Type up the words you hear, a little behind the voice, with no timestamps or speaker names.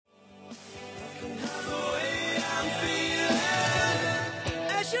I'm feeling.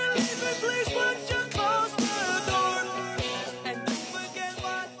 As you leave the place, once you close the door, and you forget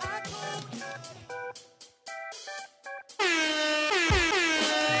what I told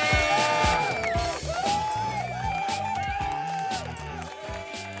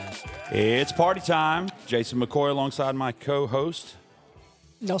you. It's party time. Jason McCoy alongside my co-host,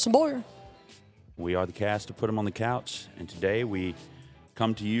 Nelson Boyer. We are the cast to Put 'em on the Couch, and today we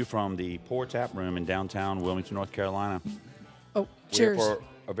come to you from the Pour Tap Room in downtown Wilmington, North Carolina. Oh, We're cheers. for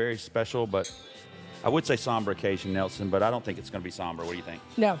a very special, but I would say somber occasion, Nelson, but I don't think it's going to be somber. What do you think?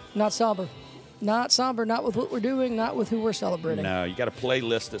 No, not somber. Not somber, not with what we're doing, not with who we're celebrating. No, you got a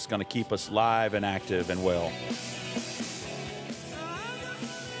playlist that's going to keep us live and active and well.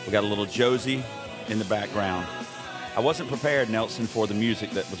 We got a little Josie in the background. I wasn't prepared, Nelson, for the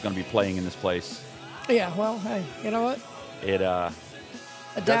music that was going to be playing in this place. Yeah, well, hey, you know what? It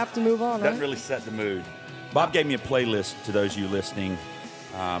Adapt and move on, doesn't right? really set the mood. Bob gave me a playlist to those of you listening.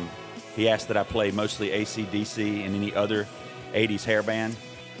 He asked that I play mostly AC/DC and any other 80s hair band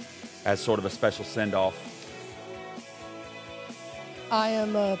as sort of a special send-off. I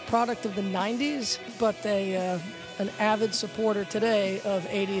am a product of the 90s, but an avid supporter today of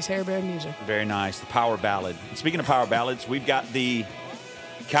 80s hair band music. Very nice. The power ballad. And speaking of power ballads, we've got the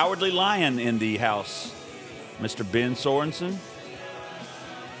Cowardly Lion in the house. Mr. Ben Sorensen.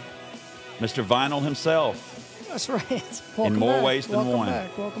 Mr. Vinyl himself. That's right. In more ways than one.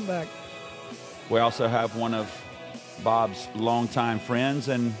 Welcome back. We also have one of Bob's longtime friends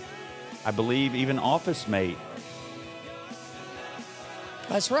and I believe even office mate.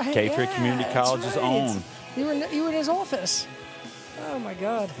 That's right. Cape Fear yeah, Community that's College's right. own. You were in his office. Oh, my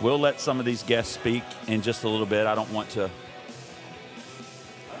God. We'll let some of these guests speak in just a little bit. I don't want to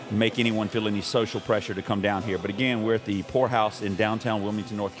make anyone feel any social pressure to come down here. But again, we're at the Poorhouse in downtown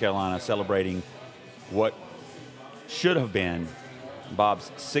Wilmington, North Carolina, celebrating what should have been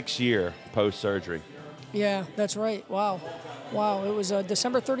Bob's 6th year post-surgery. Yeah, that's right. Wow. It was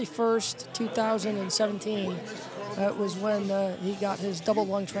December 31st, 2017. That was when he got his double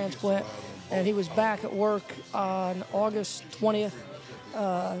lung transplant, and he was back at work on August 20th,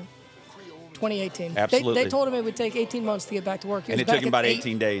 2018. Absolutely. They told him it would take 18 months to get back to work. And it took him about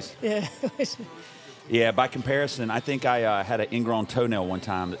 18 days. Yeah. Yeah, by comparison, I think I had an ingrown toenail one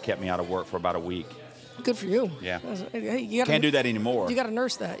time that kept me out of work for about a week. Good for you. Yeah. Hey, you Can't do that anymore. You got to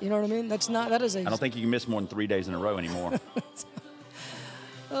nurse that. You know what I mean? That is a. I don't think you can miss more than 3 days in a row anymore.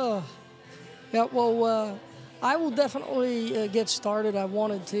 Yeah. Well, I will definitely get started. I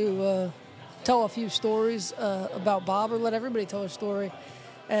wanted to tell a few stories about Bob, or let everybody tell a story,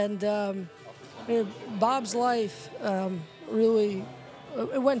 and Bob's life really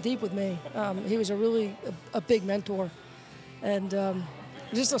it went deep with me. He was a big mentor, and.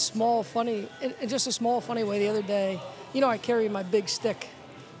 Just a small funny way the other day, I carry my big stick,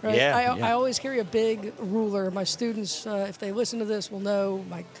 right? Yeah, I always carry a big ruler. My students, if they listen to this, will know,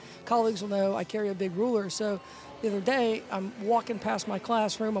 my colleagues will know I carry a big ruler. So the other day, I'm walking past my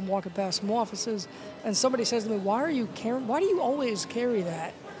classroom, I'm walking past some offices, and somebody says to me, why do you always carry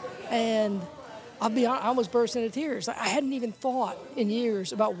that? And I'll be honest, I almost burst into tears. I hadn't even thought in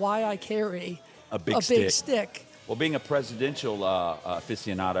years about why I carry a big stick. Well, being a presidential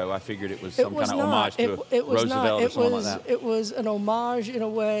aficionado, I figured it was some kind of homage to Roosevelt or something like that. It was an homage in a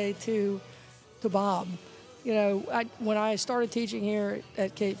way to Bob. When I started teaching here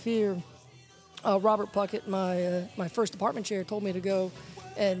at Cape Fear, Robert Puckett, my first department chair, told me to go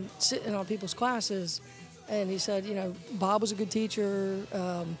and sit in on people's classes, and he said, Bob was a good teacher.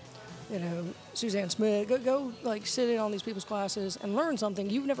 Suzanne Smith, go like sit in on these people's classes and learn something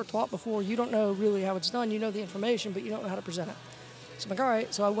you've never taught before. You don't know really how it's done. You know the information, but you don't know how to present it. So I'm like, all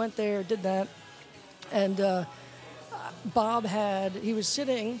right. So I went there, did that, and Bob he was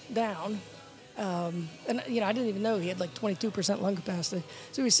sitting down, and I didn't even know he had like 22% lung capacity.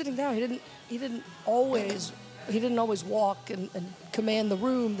 So he was sitting down. He didn't always walk and command the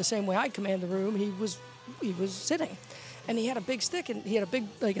room the same way I command the room. He was sitting, and he had a big stick, and he had a big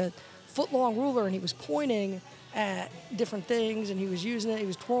a foot-long ruler, and he was pointing at different things, and he was using it. He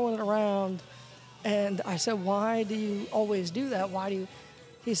was twirling it around, and I said, "Why do you always do that? Why do you?"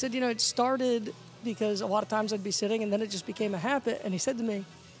 He said, "It started because a lot of times I'd be sitting, and then it just became a habit." And he said to me,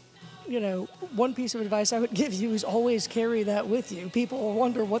 one piece of advice I would give you is always carry that with you. People will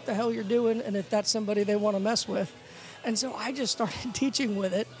wonder what the hell you're doing, and if that's somebody they want to mess with. And so I just started teaching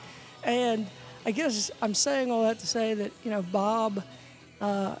with it, and I guess I'm saying all that to say that Bob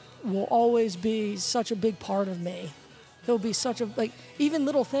will always be such a big part of me. He'll be such even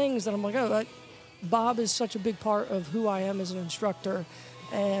little things that I'm like, Bob is such a big part of who I am as an instructor,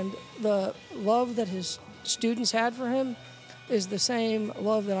 and the love that his students had for him is the same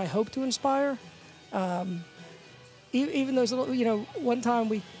love that I hope to inspire. Even those little, one time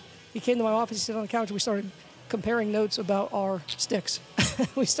he came to my office, he sat on the couch, and we started comparing notes about our sticks.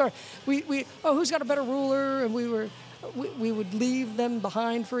 who's got a better ruler, and we would leave them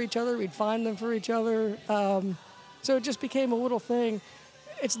behind for each other. We'd find them for each other. So it just became a little thing.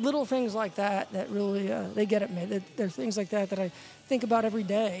 It's little things like that that really, they get at me. They're things like that I think about every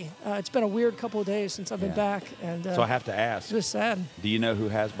day. It's been a weird couple of days since I've been back. And so I have to ask. It's just sad. Do you know who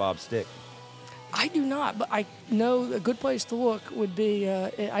has Bob's stick? I do not, but I know a good place to look would be,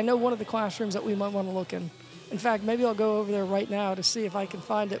 I know one of the classrooms that we might want to look in. In fact, maybe I'll go over there right now to see if I can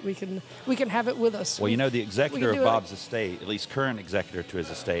find it. We can have it with us. Well, the executor of Bob's estate, at least current executor to his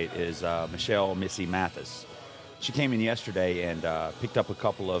estate, is Michelle Missy Mathis. She came in yesterday and picked up a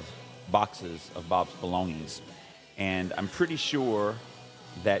couple of boxes of Bob's belongings. And I'm pretty sure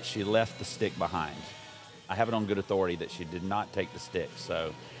that she left the stick behind. I have it on good authority that she did not take the stick.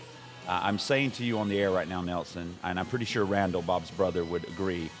 So I'm saying to you on the air right now, Nelson, and I'm pretty sure Randall, Bob's brother, would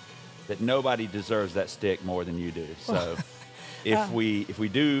agree, that nobody deserves that stick more than you do. So if we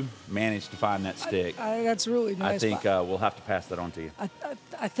do manage to find that stick, that's really nice. I think we'll have to pass that on to you.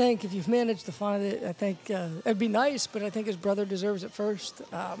 I think if you've managed to find it, I think it'd be nice, but I think his brother deserves it first.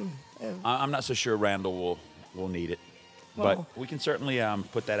 I'm not so sure Randall will need it, but we can certainly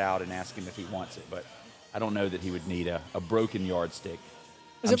put that out and ask him if he wants it. But I don't know that he would need a broken yardstick.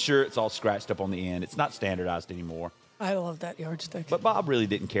 I'm sure it's all scratched up on the end. It's not standardized anymore. I love that yardstick. But Bob really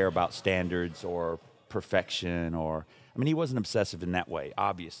didn't care about standards or perfection he wasn't obsessive in that way,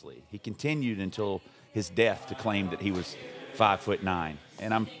 obviously. He continued until his death to claim that he was 5'9",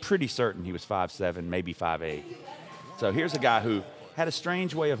 and I'm pretty certain he was 5'7", maybe 5'8". So here's a guy who had a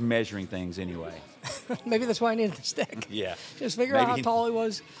strange way of measuring things anyway. Maybe that's why I needed the stick. Yeah. Just figure out how tall he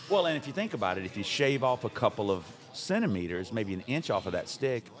was. Well, and if you think about it, if you shave off a couple of centimeters, maybe an inch off of that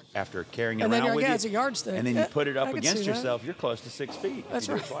stick after carrying it around with you, it's a yardstick. and then you put it up against yourself, you're close to 6 feet. That's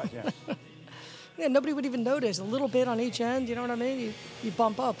right. Twice, yeah. Yeah, nobody would even notice. A little bit on each end, you know what I mean? You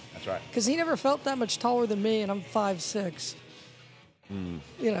bump up. That's right. Because he never felt that much taller than me, and I'm 5'6".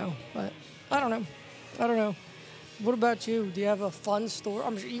 But I don't know. What about you? Do you have a fun story?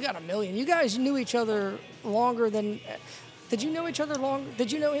 I'm sure you got a million. You guys knew each other longer than... Did you know each other longer?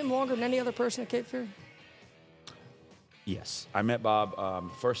 Did you know him longer than any other person at Cape Fear? Yes. I met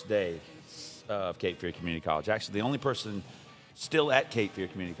Bob first day of Cape Fear Community College. Actually, the only person still at Cape Fear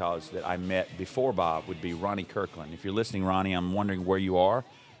Community College that I met before Bob would be Ronnie Kirkland. If you're listening, Ronnie, I'm wondering where you are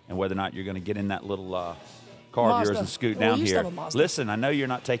and whether or not you're going to get in that little car Mazda. of yours and scoot down here. Listen, I know you're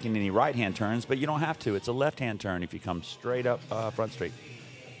not taking any right-hand turns, but you don't have to. It's a left-hand turn if you come straight up Front Street.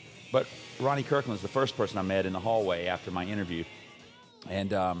 But Ronnie Kirkland was the first person I met in the hallway after my interview.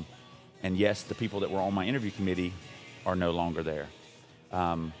 And yes, the people that were on my interview committee are no longer there.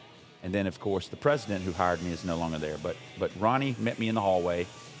 And then, of course, the president who hired me is no longer there. But Ronnie met me in the hallway,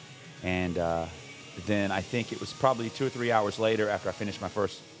 and then I think it was probably 2 or 3 hours later after I finished my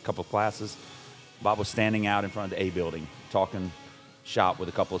first couple of classes, Bob was standing out in front of the A building talking shop with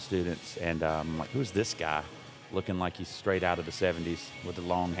a couple of students, and I'm like, who's this guy? Looking like he's straight out of the 70s with the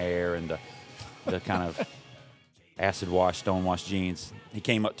long hair and the kind of acid wash, stone wash jeans. He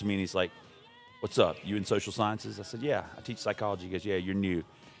came up to me and he's like, what's up? You in social sciences? I said, yeah, I teach psychology. He goes, yeah, you're new.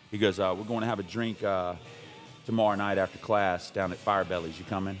 He goes, we're going to have a drink tomorrow night after class down at Firebelly's. You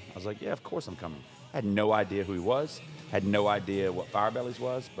coming? I was like, yeah, of course I'm coming. I had no idea who he was. Had no idea what Firebelly's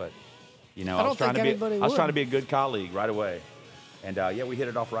was, but I was trying to be a good colleague right away. And we hit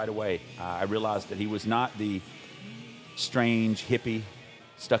it off right away. I realized that he was not the strange hippie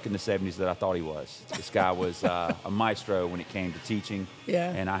stuck in the 70s that I thought he was. This guy was a maestro when it came to teaching.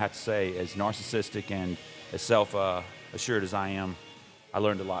 Yeah. And I have to say, as narcissistic and as self-assured as I am, I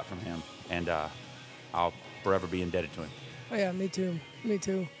learned a lot from him, and I'll forever be indebted to him. Oh, yeah, me too.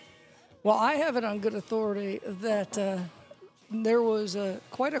 Well, I have it on good authority that there was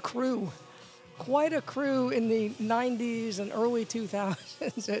quite a crew in the 90s and early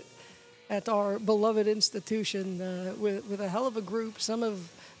 2000s at our beloved institution with a hell of a group. Some have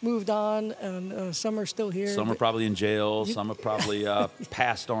moved on, and some are still here. Some are probably in jail. Some have probably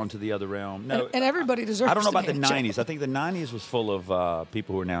passed on to the other realm. No, and everybody deserves. I don't know about the to be in 90s. I think the 90s was full of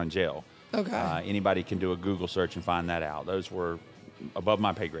people who are now in jail. Okay. Anybody can do a Google search and find that out. Those were above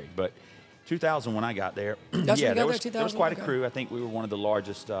my pay grade. But 2000, when I got there, there was quite a crew. I think we were one of the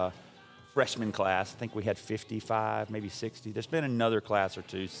largest freshman class. I think we had 55, maybe 60. There's been another class or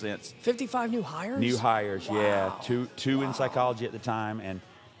two since. 55 new hires? New hires, wow. Yeah. Two in psychology at the time. And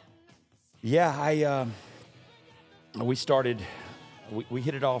yeah, we started, we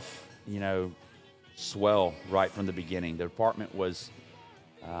hit it off, swell right from the beginning. The department was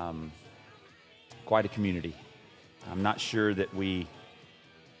quite a community. I'm not sure that we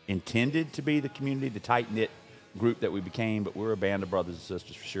intended to be the community, the tight-knit group that we became, but we're a band of brothers and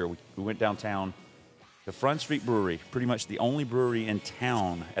sisters for sure. We went downtown to Front Street Brewery, pretty much the only brewery in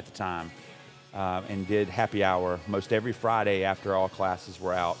town at the time, and did happy hour most every Friday after all classes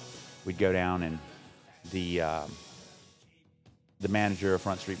were out. We'd go down, and the manager of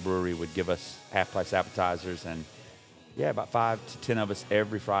Front Street Brewery would give us half-price appetizers, and about 5 to 10 of us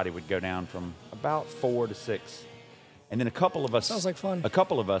every Friday would go down from about 4 to 6. And then a couple of us... Sounds like fun. A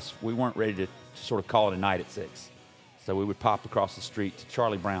couple of us, we weren't ready to sort of call it a night at 6. So we would pop across the street to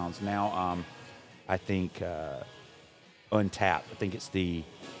Charlie Brown's. Now, I think, Untapped. I think it's the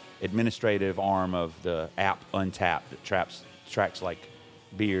administrative arm of the app Untapped that tracks like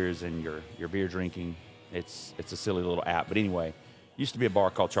beers and your beer drinking. It's a silly little app. But anyway, used to be a bar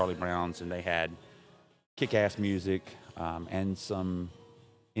called Charlie Brown's, and they had kick-ass music and some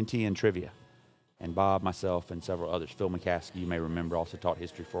NTN trivia. And Bob, myself, and several others. Phil McCaskey, you may remember, also taught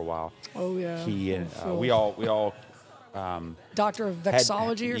history for a while. Oh, yeah. He and we all Doctor of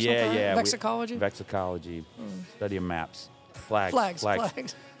Vexology or something? Yeah. Vexicology? Vexicology. Study of maps. Flags.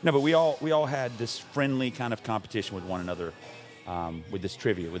 No, but we all had this friendly kind of competition with one another with this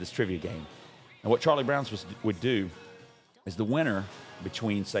trivia game. And what Charlie Brown's would do is the winner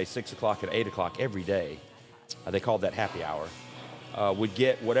between, say, 6 o'clock and 8 o'clock every day, they called that happy hour, would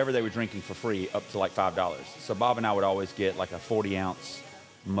get whatever they were drinking for free up to like $5. So Bob and I would always get like a 40-ounce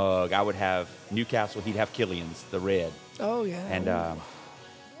mug. I would have Newcastle. He'd have Killian's, the red. Oh, yeah. And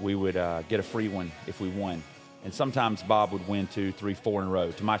we would get a free one if we won. And sometimes Bob would win 2, 3, 4 in a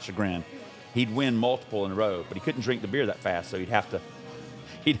row. To my chagrin, he'd win multiple in a row, but he couldn't drink the beer that fast, so he'd have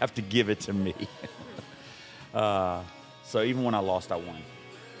to give it to me. So even when I lost, I won.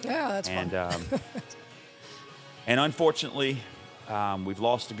 Yeah, that's fun. And unfortunately, we've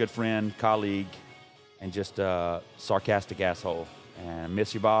lost a good friend, colleague, and just a sarcastic asshole. And I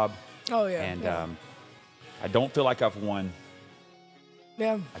miss you, Bob. Oh, yeah. And yeah. I don't feel like I've won.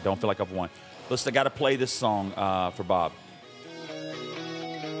 Yeah. I don't feel like I've won. Listen, I got to play this song for Bob.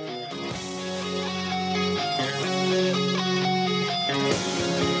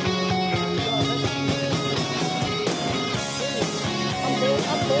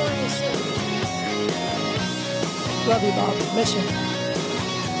 I'm boring as shit. Love you, Bob. Miss you.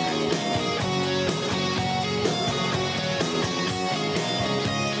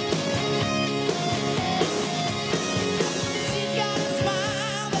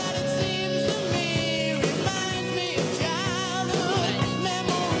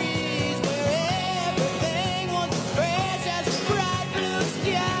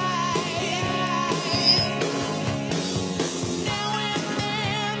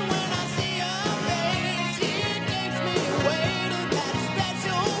 Way to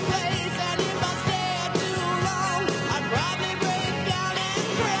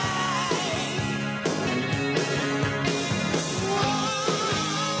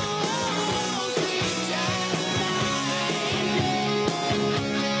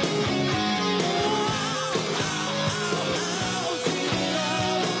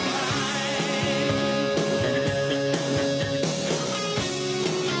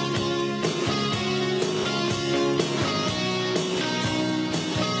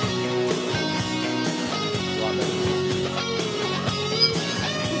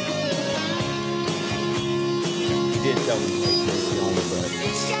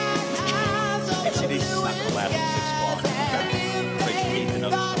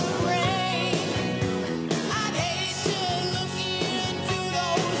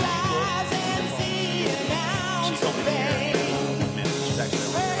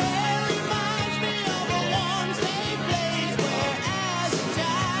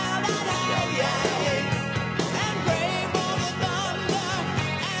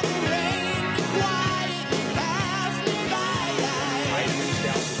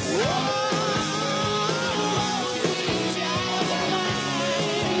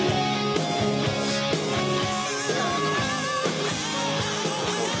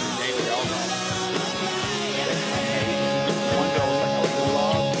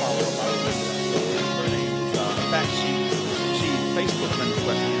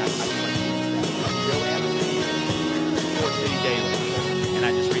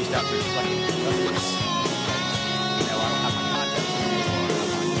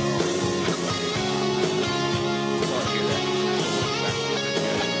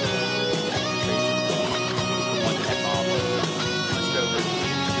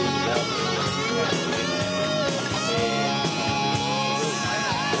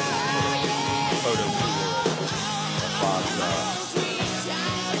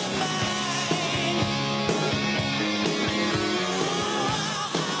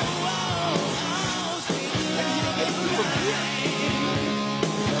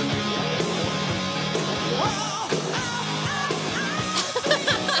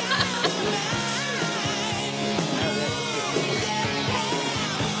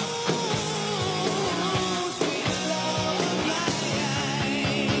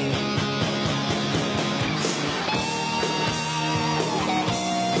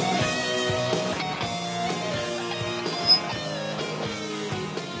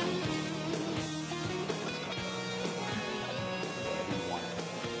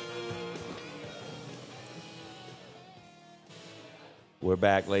We're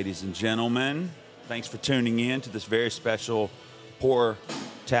back, ladies and gentlemen. Thanks for tuning in to this very special Pour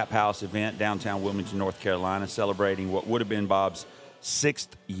Tap House event downtown Wilmington, North Carolina, celebrating what would have been Bob's 6th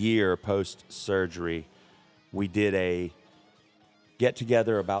year post-surgery. We did a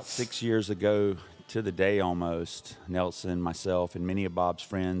get-together about 6 years ago to the day almost. Nelson, myself, and many of Bob's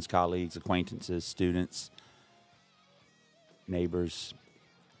friends, colleagues, acquaintances, students, neighbors,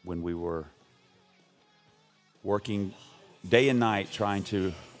 when we were working day and night trying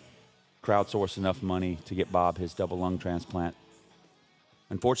to crowdsource enough money to get Bob his double lung transplant.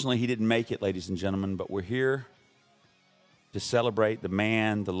 Unfortunately, he didn't make it, ladies and gentlemen, but we're here to celebrate the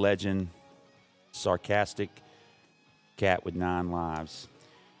man, the legend, sarcastic cat with 9 lives.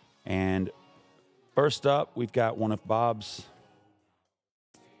 And first up, we've got one of Bob's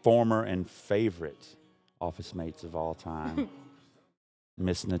former and favorite office mates of all time,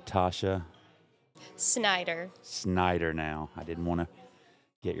 Miss Natasha Snyder now. I didn't want to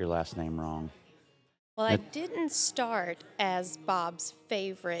get your last name wrong. Well, I didn't start as Bob's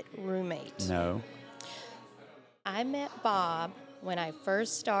favorite roommate. No. I met Bob when I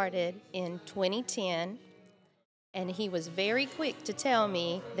first started in 2010, and he was very quick to tell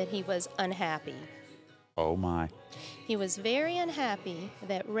me that he was unhappy. Oh, my. He was very unhappy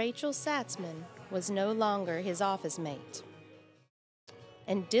that Rachel Satzman was no longer his office mate,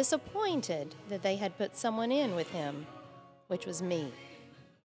 and disappointed that they had put someone in with him, which was me.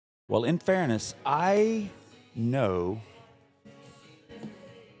 Well, in fairness, I know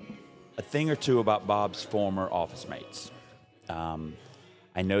a thing or two about Bob's former office mates.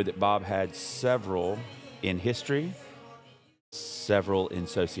 I know that Bob had several in history, several in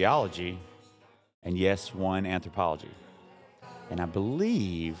sociology, and yes, one anthropology. And I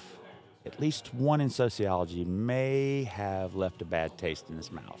believe at least one in sociology may have left a bad taste in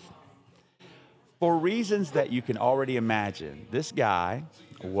his mouth. For reasons that you can already imagine, this guy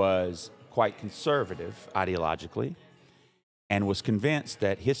was quite conservative ideologically and was convinced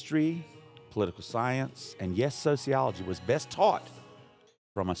that history, political science, and yes, sociology was best taught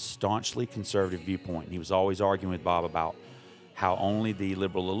from a staunchly conservative viewpoint. He was always arguing with Bob about how only the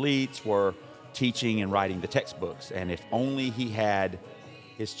liberal elites were teaching and writing the textbooks, and if only he had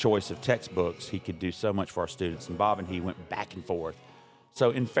his choice of textbooks, he could do so much for our students. And Bob and he went back and forth. So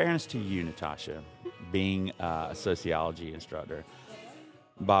in fairness to you, Natasha, being a sociology instructor,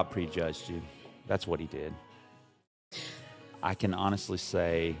 Bob prejudged you. That's what he did. I can honestly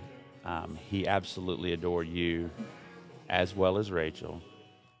say he absolutely adored you as well as Rachel.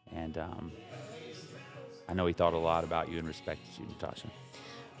 And I know he thought a lot about you and respected you, Natasha.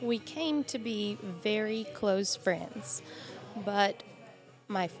 We came to be very close friends, but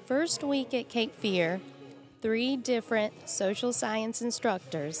my first week at Cape Fear, 3 different social science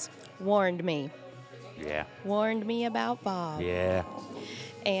instructors warned me. Yeah. Warned me about Bob. Yeah.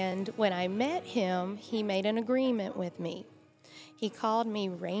 And when I met him, he made an agreement with me. He called me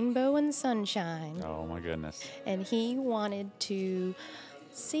Rainbow and Sunshine. Oh, my goodness. And he wanted to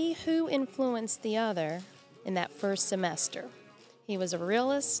see who influenced the other in that first semester. He was a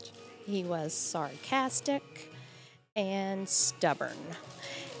realist, he was sarcastic, and stubborn.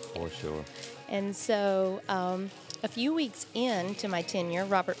 For sure. And so a few weeks into my tenure,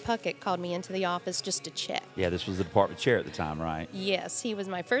 Robert Puckett called me into the office just to check. Yeah, this was the department chair at the time, right? Yes, he was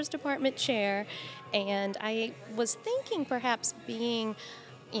my first department chair, and I was thinking perhaps being,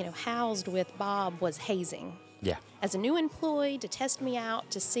 housed with Bob was hazing. Yeah. As a new employee, to test me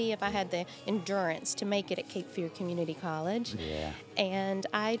out, to see if I had the endurance to make it at Cape Fear Community College. Yeah. And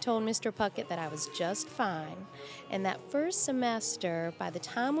I told Mr. Puckett that I was just fine. And that first semester, by the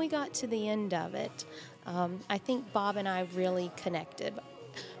time we got to the end of it, I think Bob and I really connected.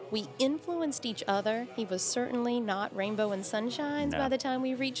 We influenced each other. He was certainly not Rainbow and Sunshines by the time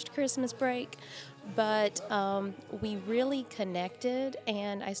we reached Christmas break. But we really connected,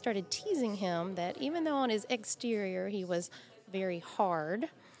 and I started teasing him that even though on his exterior he was very hard,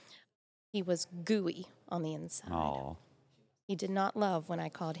 he was gooey on the inside. Oh. He did not love when I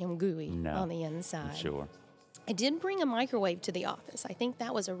called him gooey on the inside. I'm sure. I did bring a microwave to the office. I think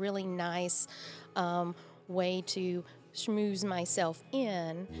that was a really nice way to schmooze myself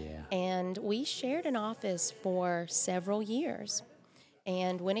in. Yeah. And we shared an office for several years.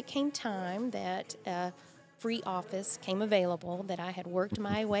 And when it came time that a free office came available, that I had worked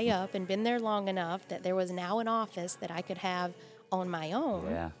my way up and been there long enough that there was now an office that I could have on my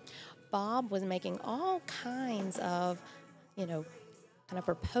own, Bob was making all kinds of,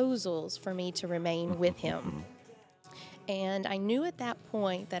 proposals for me to remain with him. And I knew at that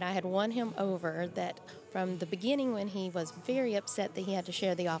point that I had won him over, that from the beginning when he was very upset that he had to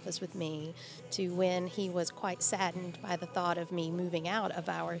share the office with me to when he was quite saddened by the thought of me moving out of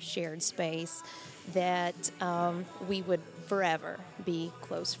our shared space, that we would forever be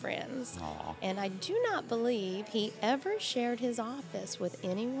close friends. Aw. And I do not believe he ever shared his office with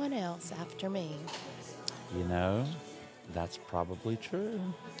anyone else after me. You know, that's probably true.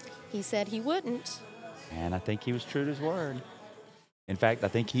 He said he wouldn't. And I think he was true to his word. In fact, I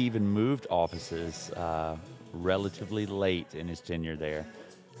think he even moved offices relatively late in his tenure there.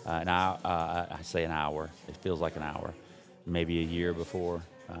 I say an hour. It feels like an hour. Maybe a year before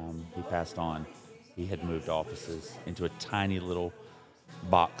he passed on, he had moved offices into a tiny little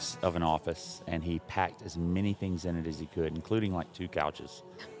box of an office, and he packed as many things in it as he could, including like 2 couches.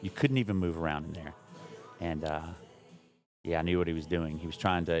 You couldn't even move around in there. And yeah, I knew what he was doing. He was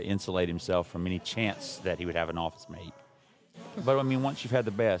trying to insulate himself from any chance that he would have an office mate. But, I mean, once you've had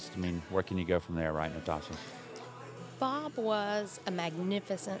the best, I mean, where can you go from there, right, Natasha? Bob was a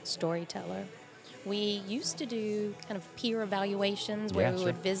magnificent storyteller. We used to do kind of peer evaluations where Yeah, we sure.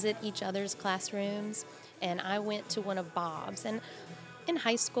 would visit each other's classrooms, and I went to one of Bob's. And in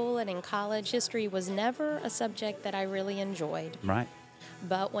high school and in college, history was never a subject that I really enjoyed. Right?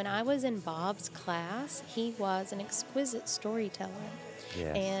 But when I was in Bob's class, he was an exquisite storyteller.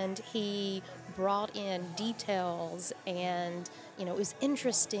 Yes. And he brought in details, and it was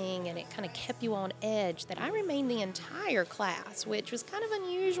interesting, and it kind of kept you on edge, that I remained the entire class, which was kind of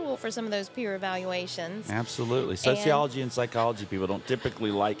unusual for some of those peer evaluations. Absolutely. Sociology and psychology people don't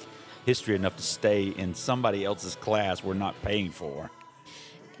typically like history enough to stay in somebody else's class we're not paying for.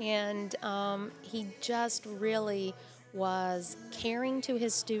 And he just really was caring to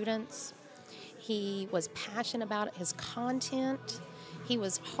his students. He was passionate about his content. He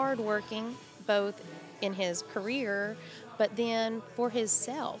was hardworking, both in his career, but then for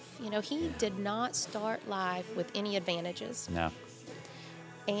himself. He did not start life with any advantages. No.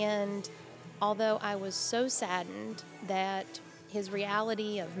 And although I was so saddened that his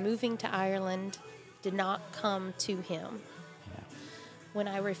reality of moving to Ireland did not come to him, when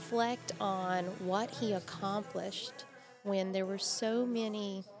I reflect on what he accomplished, when there were so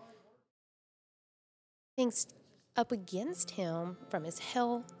many things up against him from his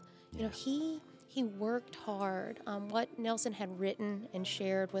health, he worked hard. What Nelson had written and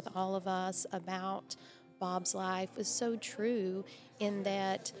shared with all of us about Bob's life was so true, in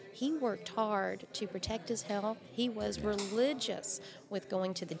that he worked hard to protect his health. He was religious with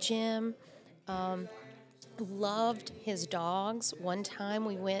going to the gym, loved his dogs. One time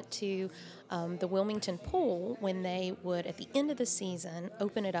we went to the Wilmington pool when they would, at the end of the season,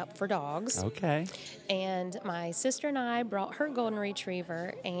 open it up for dogs. Okay. And my sister and I brought her golden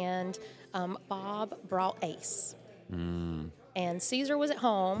retriever, and Bob brought Ace. And Caesar was at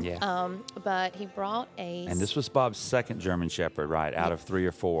home, but he brought Ace. And this was Bob's second German Shepherd, right, out of 3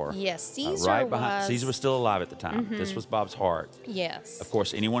 or 4. Yes, Caesar right behind. was... Caesar was still alive at the time. This was Bob's heart. Yes. Of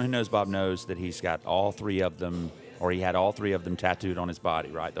course, anyone who knows Bob knows that he's got all 3 of them, or he had all 3 of them tattooed on his body,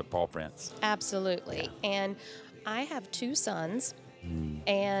 right, the paw prints. Absolutely. And I have 2 sons,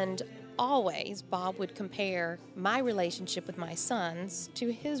 and always Bob would compare my relationship with my sons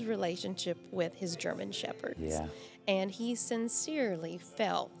to his relationship with his German Shepherds. Yeah. And he sincerely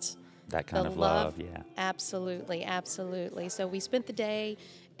felt That kind the of love, yeah. Absolutely, absolutely. So we spent the day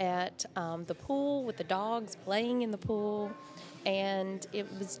at the pool with the dogs, playing in the pool, and it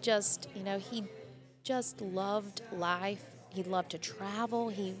was just, he just loved life. He loved to travel.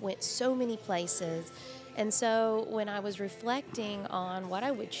 He went so many places. And so when I was reflecting on what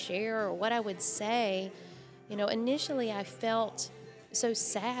I would share or what I would say, initially I felt so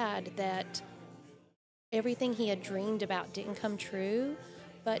sad that everything he had dreamed about didn't come true,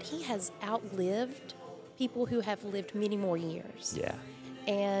 but he has outlived people who have lived many more years. Yeah.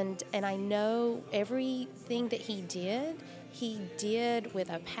 And I know everything that he did with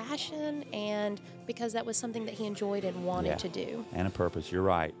a passion, and because that was something that he enjoyed and wanted to do. And a purpose, you're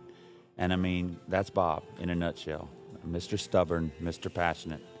right. And I mean, that's Bob in a nutshell. Mr. Stubborn, Mr.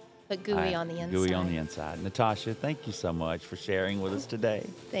 Passionate. But gooey on the inside. Gooey on the inside. Natasha, thank you so much for sharing with us today.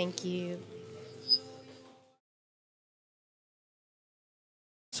 Thank you.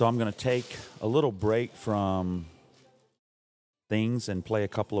 So I'm going to take a little break from things and play a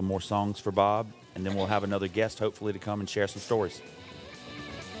couple of more songs for Bob, and then we'll have another guest hopefully to come and share some stories.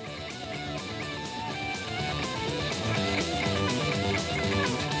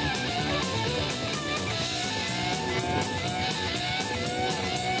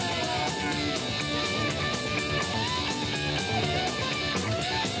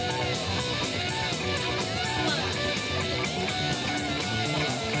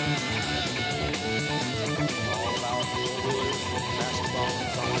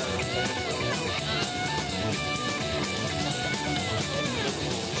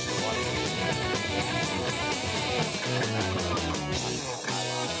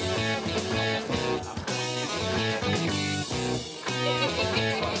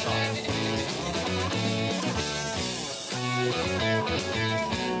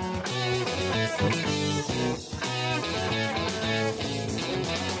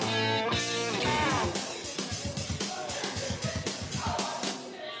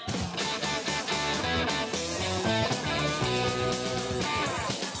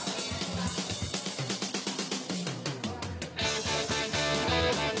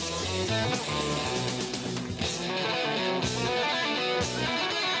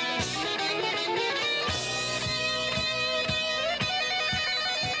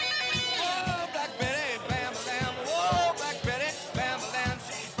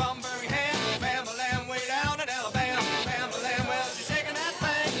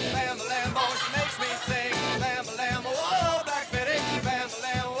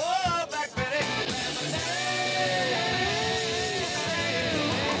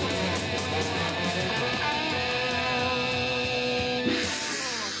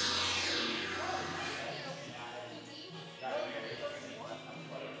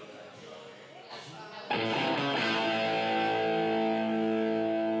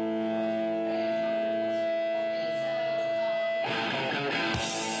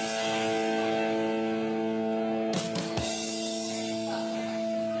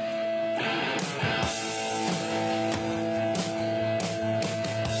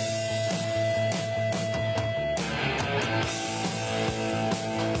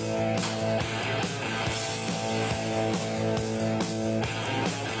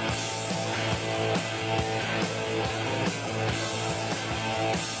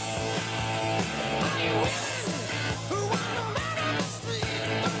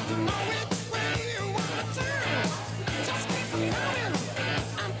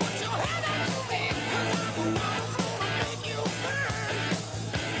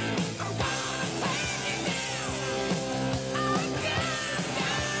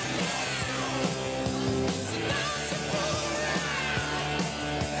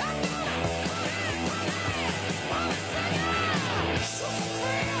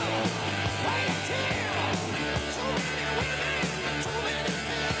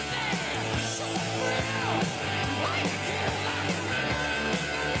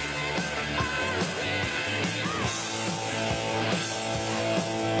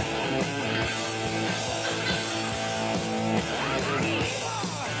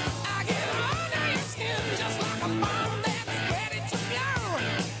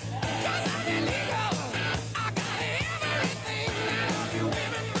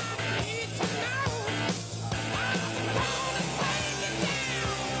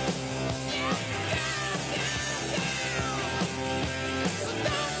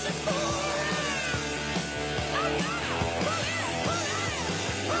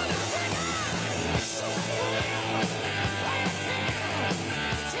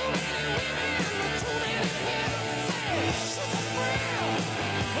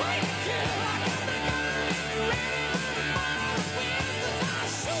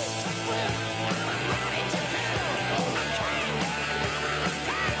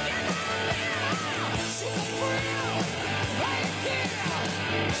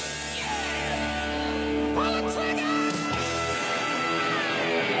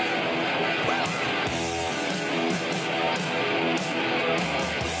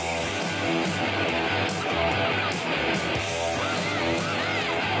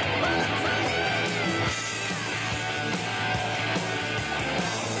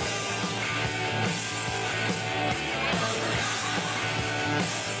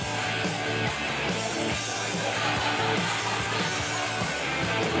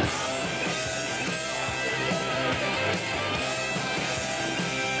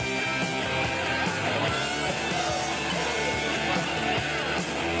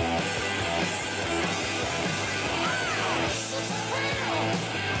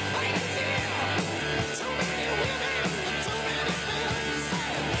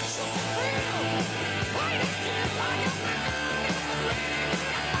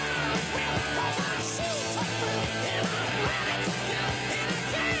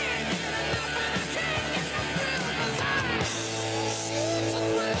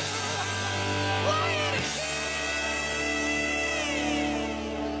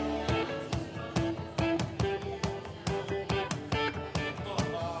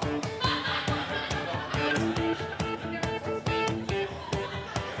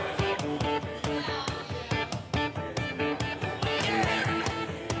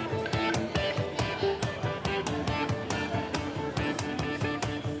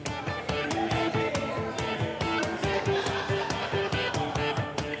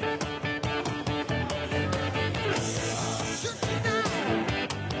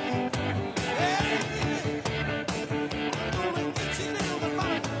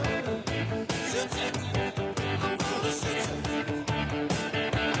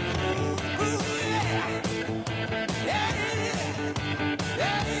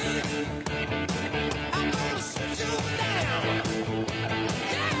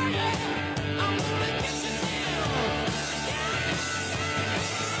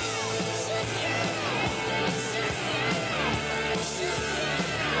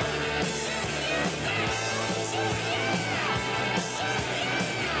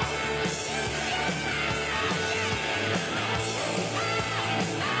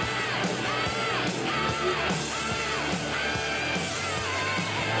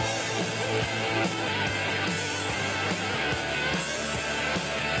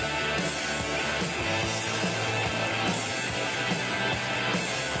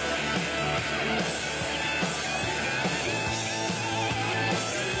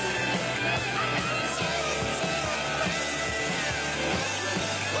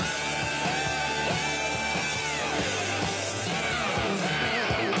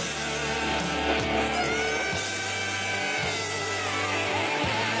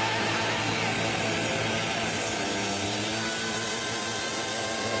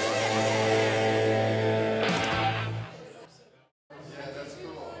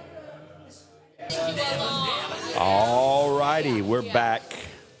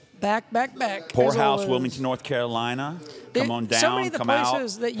 Back. Poorhouse, Wilmington, North Carolina. Come on down, so many of the come out,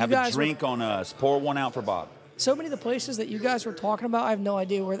 places that you have guys a drink on us. Pour one out for Bob. So many of the places that you guys were talking about, I have no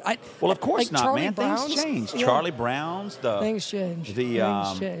idea where. Well, of course like not, Charlie man. Brown's, Things change. yeah. Charlie Brown's, Things change.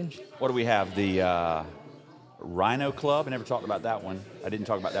 Things change. What do we have? The Rhino Club. I never talked about that one. I didn't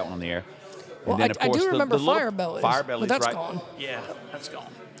talk about that one on the air. Well, and then, of course, I do remember Fire Bellies. Fire Bellies, but that's right? gone. Yeah, that's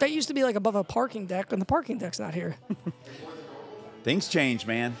gone. That used to be like above a parking deck, and the parking deck's not here. Things change,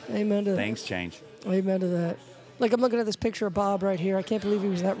 man. Amen to that. Things change. Amen to that. Like, I'm looking at this picture of Bob right here. I can't believe he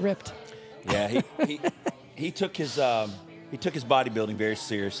was that ripped. Yeah, he took his bodybuilding very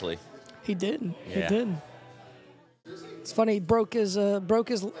seriously. He did. Yeah. He did. It's funny. He broke his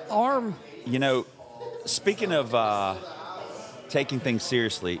arm. You know, speaking of taking things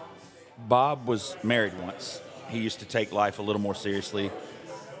seriously, Bob was married once. He used to take life a little more seriously,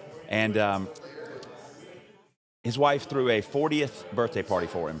 and his wife threw a 40th birthday party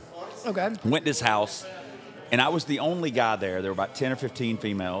for him. Okay. Went to his house. And I was the only guy there. There were about 10 or 15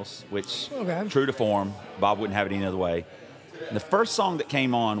 females, which, true to form, Bob wouldn't have it any other way. And the first song that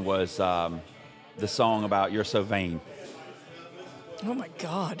came on was the song about You're So Vain. Oh, my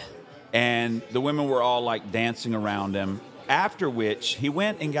God. And the women were all, like, dancing around him, after which he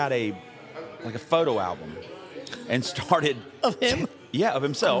went and got a photo album and started... Of him? Yeah, of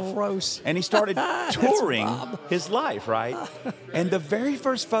himself. Gross. And he started touring his life, right? And the very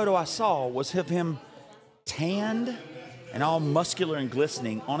first photo I saw was of him... tanned and all muscular and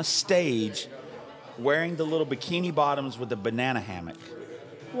glistening on a stage wearing the little bikini bottoms with the banana hammock.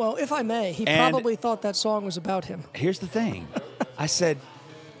 Well, if I may, he probably thought that song was about him. Here's the thing. I said,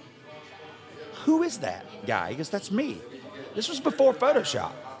 who is that guy? He goes, that's me. This was before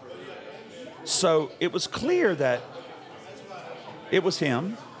Photoshop. So it was clear that it was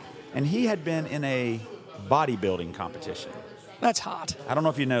him, and he had been in a bodybuilding competition. That's hot. I don't know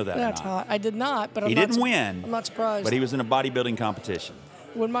if you know that That's or not. hot. I did not, but He didn't win. I'm not surprised. But he was in a bodybuilding competition.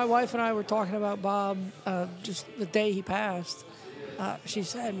 When my wife and I were talking about Bob just the day he passed, she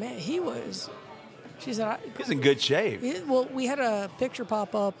said, man, he was in good shape. Well, we had a picture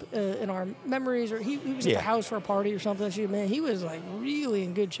pop up in our memories, or he was at the house for a party or something. She said, man, he was like really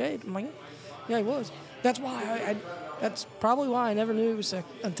in good shape. I'm like, yeah, he was. That's why that's probably why I never knew he was sick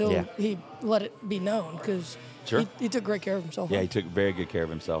until he let it be known, because he took great care of himself. Yeah, he took very good care of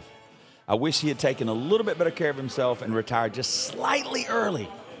himself. I wish he had taken a little bit better care of himself and retired just slightly early.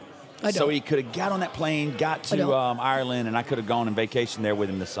 So he could have got on that plane, got to Ireland, and I could have gone on vacation there with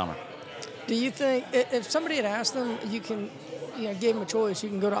him this summer. Do you think if somebody had asked them, gave him a choice, you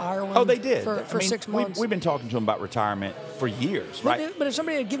can go to Ireland? Oh, they did. For 6 months. We've been talking to him about retirement for years, right? But if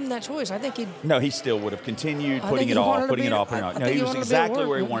somebody had given him that choice, I think he'd... No, he still would have continued putting it off. No, he was exactly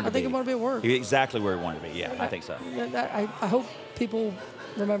where he wanted to be. I think he wanted to be at work. He was exactly where he wanted to be, yeah, I think so. I hope people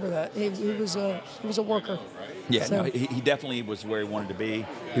remember that. He was a worker. Yeah, so. No, he definitely was where he wanted to be.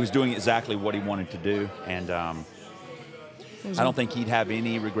 He was doing exactly what he wanted to do, and I don't think he'd have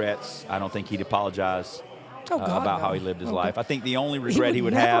any regrets. I don't think he'd apologize about how he lived his life. I think the only regret he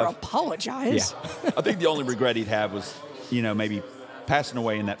would never have... apologize. Yeah. I think the only regret he'd have was, maybe passing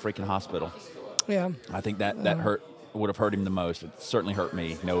away in that freaking hospital. Yeah. I think that would have hurt him the most. It certainly hurt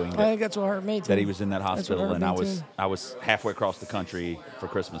me knowing that, I think that's what hurt me too. That he was in that hospital, and I was halfway across the country for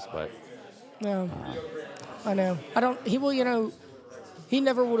Christmas, but... No. I know. He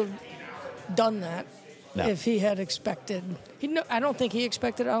never would have done that. No. If he had expected, I don't think he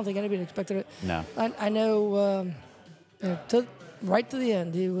expected it. I don't think anybody expected it. No. I know, right to the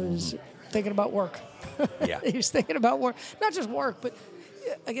end, he was thinking about work. Yeah. He was thinking about work, not just work, but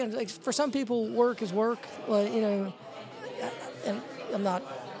again, like for some people, work is work. And I'm not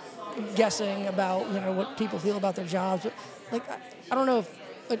guessing about what people feel about their jobs, but like I don't know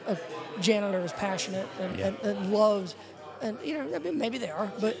if a janitor is passionate and loves, and maybe they are,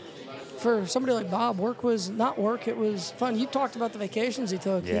 but. For somebody like Bob, work was not work. It was fun. You talked about the vacations he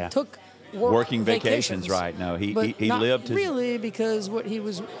took. Yeah. He took working vacations, right? No, he lived his... really, because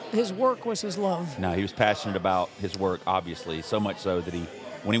his work was his love. No, he was passionate about his work, obviously, so much so that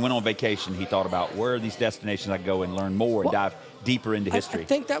when he went on vacation, he thought about where are these destinations I can go and learn more and dive deeper into history. I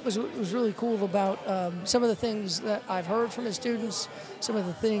think that was what was really cool about some of the things that I've heard from his students, some of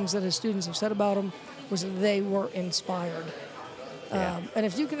the things that his students have said about him, was that they were inspired. Yeah. And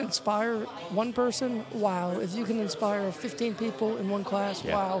if you can inspire one person, wow. If you can inspire 15 people in one class,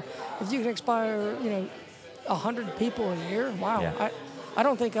 wow. If you can inspire, 100 people a year, wow. Yeah. I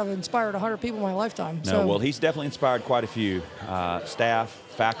don't think I've inspired 100 people in my lifetime. No, well, he's definitely inspired quite a few staff,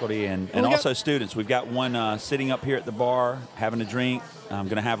 faculty, and also students. We've got one sitting up here at the bar having a drink. I'm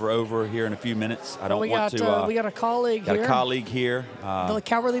going to have her over here in a few minutes. I don't we want got, to. we got a colleague got here. a colleague here. The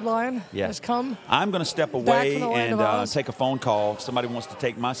Cowardly Lion has come. I'm going to step back away from the land and of Oz. take a phone call. If somebody wants to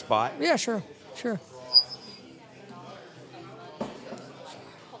take my spot. Yeah, sure.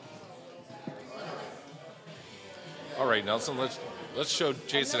 All right, Nelson, let's show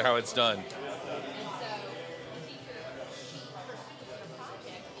Jason how it's done.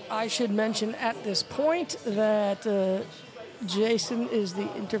 I should mention at this point that Jason is the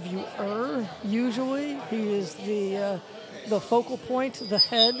interviewer. Usually, he is the focal point, the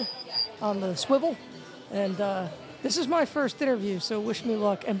head on the swivel. And this is my first interview, so wish me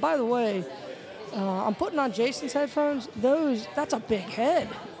luck. And by the way, I'm putting on Jason's headphones. That's a big head.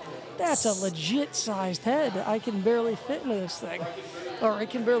 That's a legit sized head. I can barely fit into this thing. Or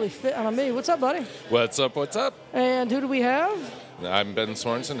it can barely fit on me. What's up, buddy? What's up? And who do we have? I'm Ben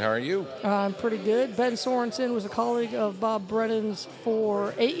Sorensen. How are you? I'm pretty good. Ben Sorensen was a colleague of Bob Brennan's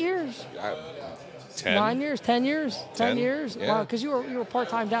for 8 years? 10. 9 years? 10 years? 10 years? Yeah. Wow, because you were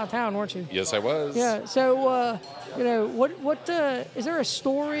part-time downtown, weren't you? Yes, I was. Yeah. So, what is there a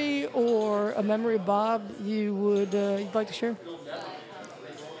story or a memory of Bob you'd like to share?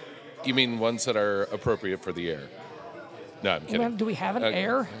 You mean ones that are appropriate for the air? No, I'm kidding. Do we have an Okay.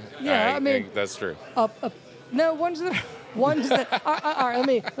 air? Yeah, I mean, that's true. no, ones that. All right,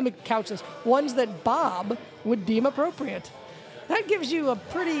 let me couch this. Ones that Bob would deem appropriate. That gives you a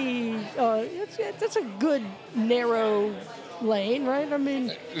pretty. That's a good narrow lane, right? I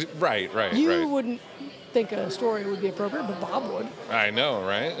mean, Right. you wouldn't think a story would be appropriate, but Bob would. I know,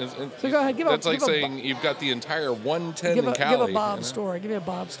 right? So go ahead, That's like saying you've got the entire 110 in Cali. Give a Bob story. Give me a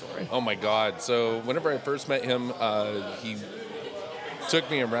Bob story. Oh my God! So whenever I first met him, he took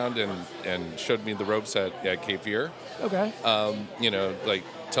me around and showed me the ropes at Cape Fear. Okay. Like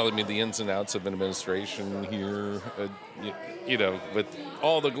telling me the ins and outs of administration here, with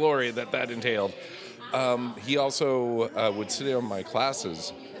all the glory that entailed. He also would sit in on my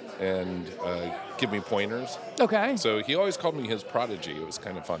classes and give me pointers. Okay. So he always called me his prodigy. It was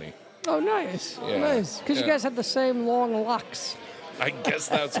kind of funny. Oh, nice. Yeah. Nice. Because you guys have the same long locks. I guess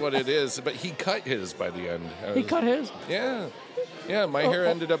that's what it is. But he cut his by the end. He cut his? Yeah. Yeah, my hair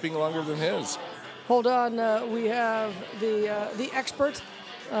ended up being longer than his. Hold on. We have the expert,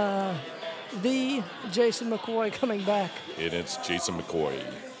 the Jason McCoy coming back. And it's Jason McCoy.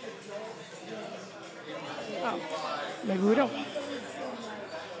 Oh, maybe we don't.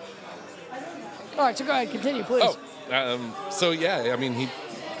 All right, so go ahead, continue, please. So yeah, I mean, he.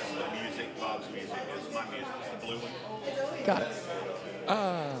 Music, Bob's music is my music. It's the blue one. Got it.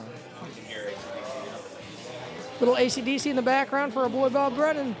 You can hear Little AC/DC in the background for our boy Bob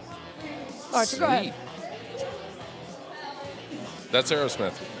Brennan. All right, so go ahead. That's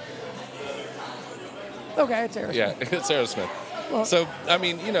Aerosmith. Okay, it's Aerosmith. Yeah, it's Aerosmith. Well, So, I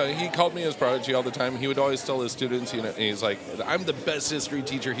mean, he called me his prodigy all the time. He would always tell his students, he's like, I'm the best history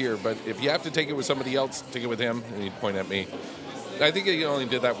teacher here, but if you have to take it with somebody else, take it with him. And he'd point at me. I think he only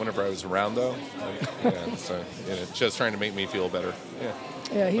did that whenever I was around, though. Just trying to make me feel better. Yeah.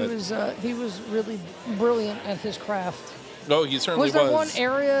 Yeah, he was really brilliant at his craft. No, he certainly was. Was there one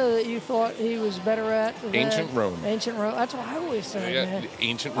area that you thought he was better at? Ancient Rome. Ancient Rome. That's what I always say, Yeah, man.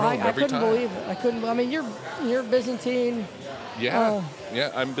 ancient Rome I every couldn't time. believe it. I couldn't. I mean, you're Byzantine. Yeah,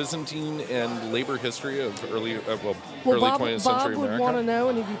 I'm Byzantine and labor history of early Well, 20th century Bob would America. want to know,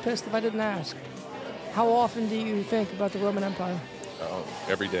 and he'd be pissed if I didn't ask. How often do you think about the Roman Empire? Oh,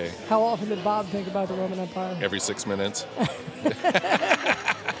 every day, How often did Bob think about the Roman Empire? every 6 minutes.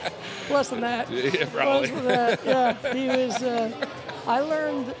 Less than that. Yeah, probably. Less than that. Yeah, he was. I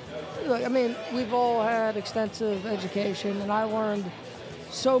learned. Look, I mean, we've all had extensive education, and I learned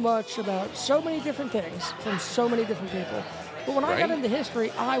so much about so many different things from so many different people. But when I got Right. into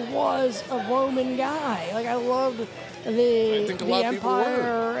history, I was a Roman guy. Like, I loved I think a the lot of people were.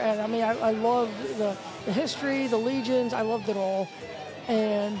 empire, and I mean, I loved the history, the legions. I loved it all,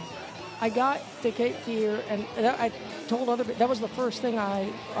 and I got to Cape Fear, and I told other people that was the first thing I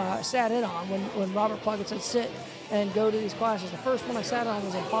sat in on when Robert Puckett said sit and go to these classes. The first one I sat on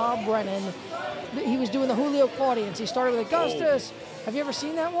was a Bob Brennan. He was doing the Julio Claudians. He started with Augustus. Have you ever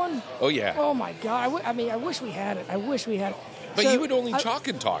seen that one? Oh, yeah. Oh my God! I mean, I wish we had it. I wish we had it. But So, he would only I- chalk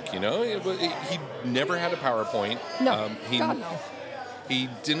and talk, He never had a PowerPoint. No, He God no. He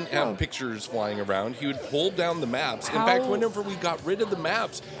didn't have No. pictures flying around. He would pull down the maps. In How- fact, whenever we got rid of the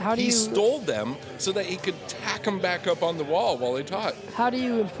maps, How do he you- stole them so that he could tack them back up on the wall while he taught. How do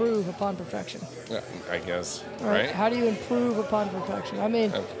you improve upon perfection? I guess, Right? right? How do you improve upon perfection? I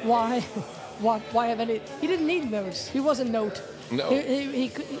mean, why why have any? He didn't need notes. He was a note. No.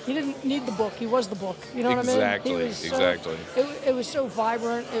 He didn't need the book. He was the book. You know what I mean? Exactly. It was so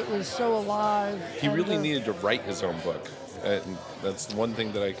vibrant. It was so alive. He and, really needed to write his own book. And that's one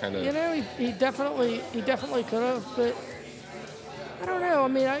thing that I kind of... You know, he definitely could have, but I don't know. I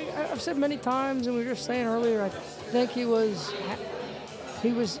mean, I've said many times, and we were just saying earlier, I think he was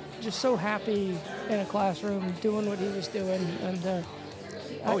just so happy in a classroom doing what he was doing, and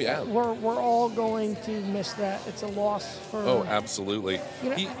we're all going to miss that. It's a loss for... Oh, absolutely. You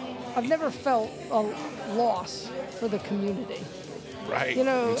know, I've never felt a loss for the community. Right. You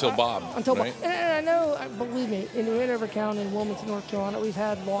know, until Bob. Right? And I know, believe me, in New Hanover County, in Wilmington, North Carolina, we've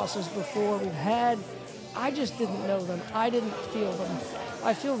had losses before. I just didn't know them. I didn't feel them.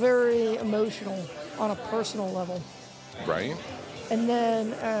 I feel very emotional on a personal level. Right. And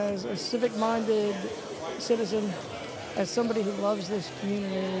then as a civic-minded citizen, as somebody who loves this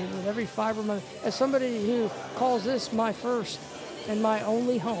community with every fiber of my, as somebody who calls this my first and my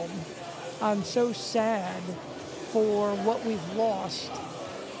only home, I'm so sad for what we've lost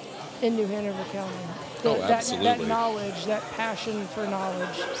in New Hanover County. Absolutely. That knowledge, that passion for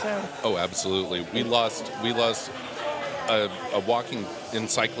knowledge. So. Oh, absolutely. We lost a walking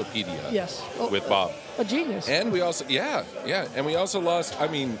encyclopedia. Yes. With Bob. A genius. And we also, and we also lost,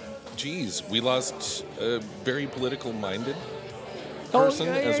 we lost a very political-minded person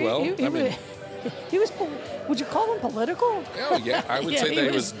as well. He was, would you call him political? Oh, yeah. I would say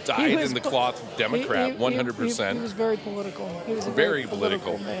that he was dyed-in-the-cloth Democrat, 100%. He was very political. He was a very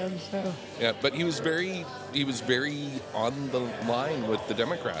political man. So. Yeah, but he was very on the line with the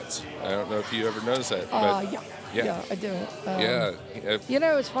Democrats. I don't know if you ever noticed that. But yeah, I do. You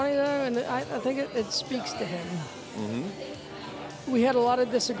know, it's funny, though, and I think it speaks to him. Mm-hmm. We had a lot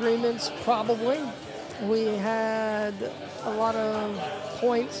of disagreements, probably. We had a lot of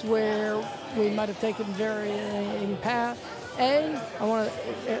points where we might have taken varying paths. I want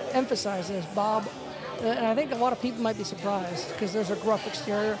to emphasize this, Bob, and I think a lot of people might be surprised because there's a gruff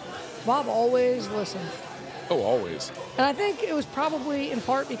exterior. Bob always listened. Oh, always. And I think it was probably in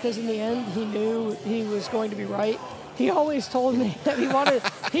part because in the end he knew he was going to be right. He always told me that he wanted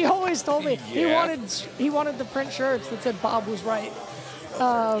to print shirts that said Bob was right.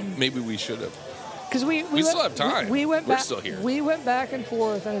 Maybe we should have. Because we still have time. We're still here. We went back and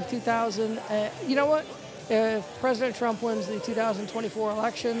forth, and in 2000, you know what? If President Trump wins the 2024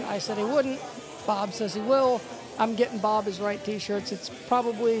 election, I said he wouldn't. Bob says he will. I'm getting Bob is right T-shirts. It's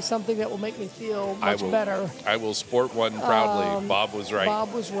probably something that will make me feel much better. I will sport one proudly. Bob was right.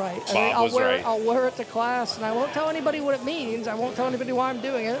 Bob was right. Right. I'll wear it to class, and I won't tell anybody what it means. I won't tell anybody why I'm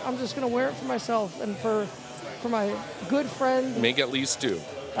doing it. I'm just going to wear it for myself and for my good friend. Make at least two.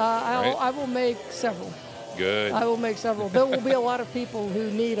 I will make several. Good. I will make several. There will be a lot of people who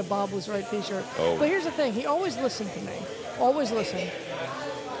need a Bob was right T-shirt. Oh. But here's the thing. He always listened to me. Always listened.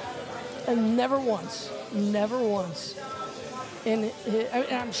 And never once. And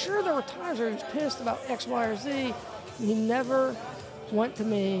I'm sure there were times where he was pissed about X, Y, or Z. He never went to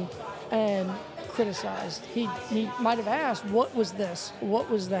me and criticized. He might have asked, what was this? What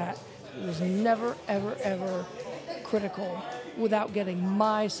was that? He was never, ever, ever critical without getting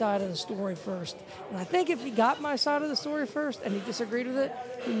my side of the story first. And I think if he got my side of the story first and he disagreed with it,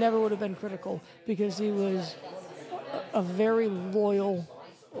 he never would have been critical because he was a very loyal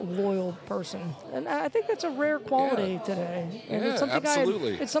person. And I think that's a rare quality today. And it's something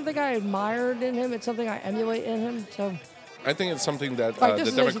absolutely. It's something I admired in him. It's something I emulate in him. So I think it's something that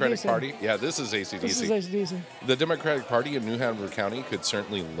the Democratic Party... Yeah, this is AC/DC. This is AC/DC. The Democratic Party in New Hanover County could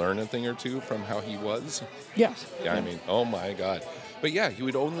certainly learn a thing or two from how he was. Yes. Yeah, I mean, oh my God. But yeah, he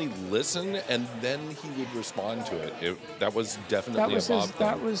would only listen and then he would respond to it. That was definitely a Bob thing.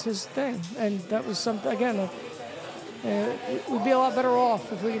 That was his thing. And that was something, again, we'd be a lot better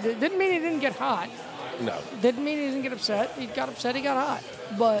off if we did. Didn't mean he didn't get hot. No. Didn't mean he didn't get upset. He got upset, he got hot.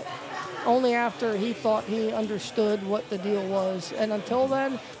 But only after he thought he understood what the deal was. And until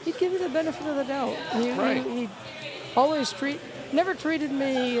then, he'd give you the benefit of the doubt. He always never treated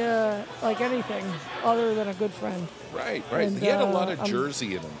me like anything other than a good friend. Right. And, he had a lot of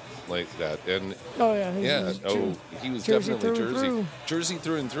Jersey in him like that. And he was Jersey definitely Jersey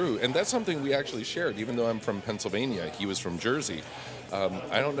through and through. And that's something we actually shared. Even though I'm from Pennsylvania, he was from Jersey.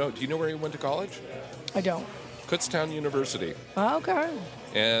 I don't know. Do you know where he went to college? I don't. Kutztown University. Okay.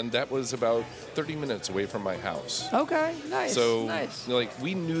 And that was about 30 minutes away from my house. Okay, nice. So, nice.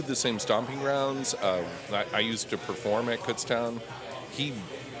 We knew the same stomping grounds. I used to perform at Kutztown. He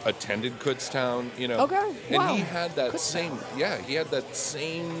attended Kutztown, Okay, and wow. he had that same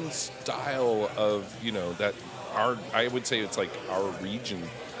style of, I would say it's like our region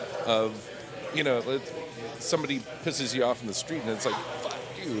of somebody pisses you off in the street, and it's like, fuck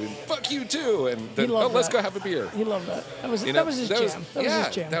you, and fuck you too, and then, let's go have a beer. He loved that. That was his jam. That was his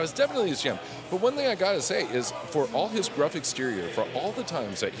jam. That was definitely his jam. But one thing I gotta say is, for all his gruff exterior, for all the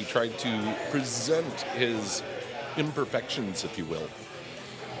times that he tried to present his imperfections, if you will,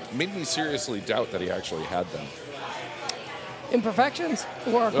 it made me seriously doubt that he actually had them. Imperfections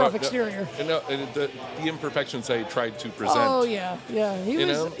or a gruff exterior? No, the imperfections that he tried to present. Oh yeah. He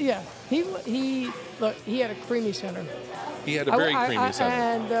was. Yeah. He look. He had a creamy center. He had a very creamy center.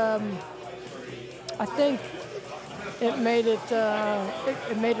 And I think it made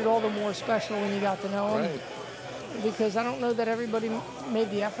it all the more special when you got to know him. Right. Because I don't know that everybody made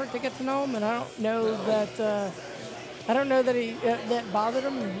the effort to get to know him, and I don't know that that bothered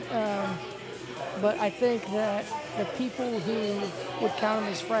him. But I think that the people who would count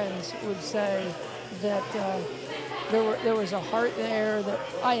him as friends would say that there was a heart there that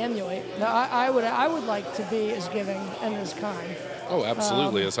I emulate. Now, I would like to be as giving and as kind. Oh,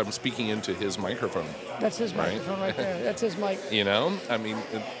 absolutely. As I'm speaking into his microphone. That's his microphone right there. That's his mic. I mean.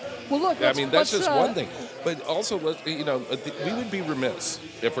 Well, look. That's just one thing. But also, we would be remiss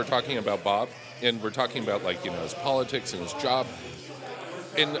if we're talking about Bob and we're talking about his politics and his job.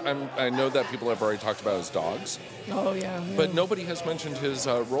 And I know that people have already talked about his dogs. Oh, yeah. But nobody has mentioned his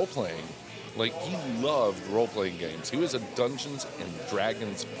role-playing. He loved role-playing games. He was a Dungeons and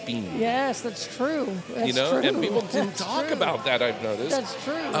Dragons fiend. Yes, that's true. That's true. And people didn't talk about that, I've noticed. That's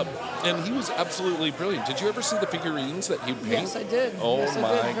true. And he was absolutely brilliant. Did you ever see the figurines that he'd paint? Yes, I did. Oh, yes, my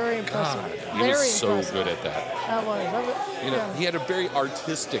I did. Very impressive. God. He was so good at that. I was. He had a very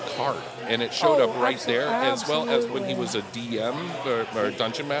artistic heart, and it showed up right there, as well as when he was a DM or a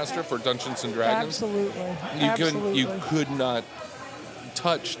dungeon master for Dungeons and Dragons. Absolutely. You could not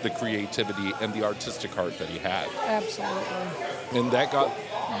touch the creativity and the artistic heart that he had. Absolutely. And that got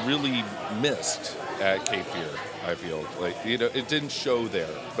really missed at Cape Fear, I feel. It didn't show there,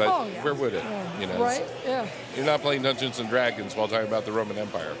 but where would it? Yeah. Right? Yeah. You're not playing Dungeons and Dragons while talking about the Roman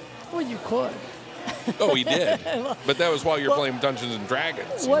Empire. Well, you could. Oh, he did. But that was while you're playing Dungeons and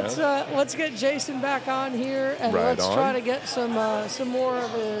Dragons. Let's get Jason back on here, and let's try to get some more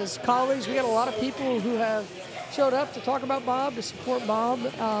of his colleagues. We got a lot of people who have showed up to talk about Bob, to support Bob.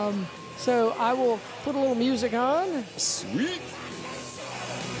 So I will put a little music on. Sweet.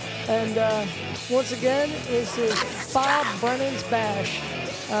 And once again, this is Bob Brennan's Bash.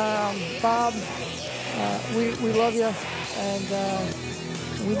 Bob, we love you, and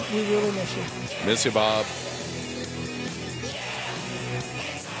we really miss you. Miss you, Bob.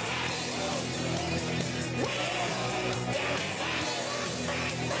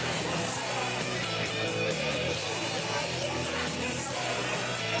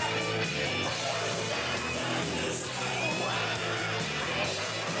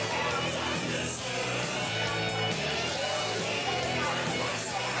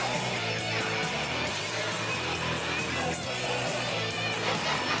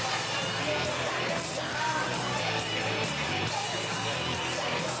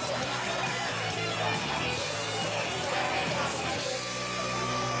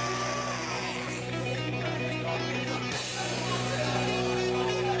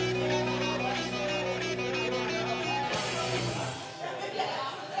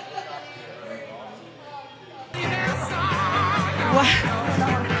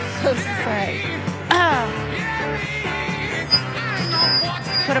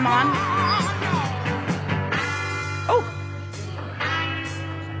 Put him on. Oh.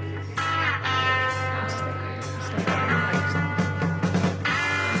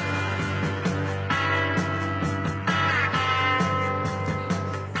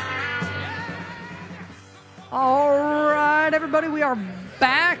 All right, everybody, we are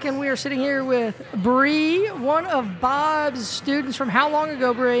back, and we are sitting here with Bree, one of Bob's students from how long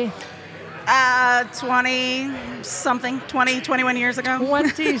ago, Bree? 21 years ago.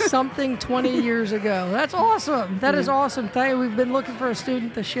 20 years ago. That's awesome. That is awesome. We've been looking for a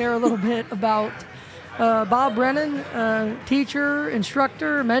student to share a little bit about Bob Brennan, teacher,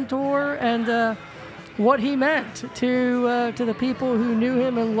 instructor, mentor, and what he meant to the people who knew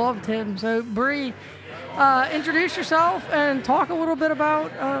him and loved him. So, Bree, introduce yourself and talk a little bit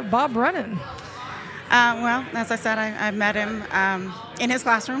about Bob Brennan. Well, as I said, I met him in his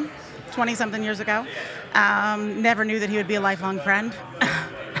classroom 20-something years ago. Never knew that he would be a lifelong friend.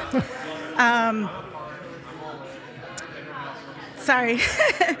 Sorry.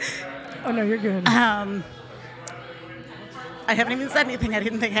 Oh, no, you're good. I haven't even said anything. I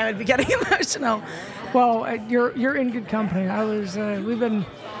didn't think I would be getting emotional. Well, you're in good company. We've been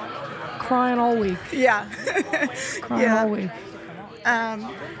crying all week. Yeah. Crying all week.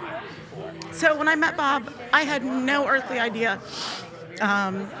 So when I met Bob, I had no earthly idea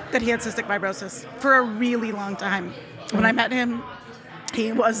that he had cystic fibrosis for a really long time. When I met him,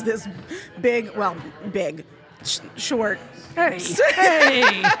 he was this big, short,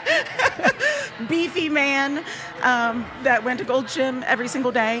 Hey. beefy man that went to Gold's Gym every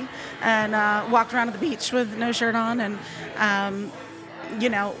single day and walked around at the beach with no shirt on and,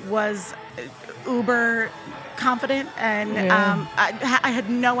 was uber confident. And I had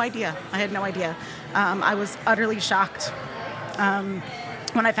no idea. I was utterly shocked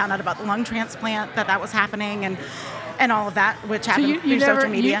when I found out about the lung transplant that was happening and all of that, which happened through social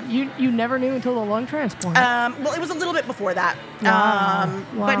media. You never knew until the lung transplant. Well, it was a little bit before that. Wow.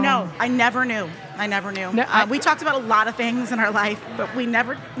 But no, I never knew. No, we talked about a lot of things in our life, but I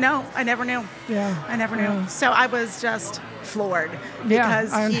never knew. Yeah. I never knew. Yeah. So I was just floored Yeah,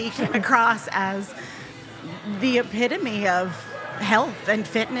 because he came across as the epitome of health and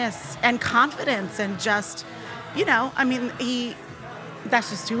fitness and confidence and just, that's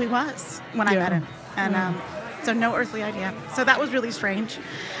just who he was when I met him. And so no earthly idea. So that was really strange.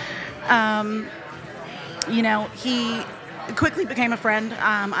 He quickly became a friend.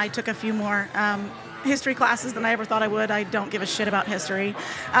 I took a few more history classes than I ever thought I would. I don't give a shit about history.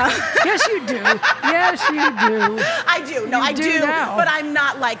 Yes, you do. Yes, you do. I do. No, I do. Now. But I'm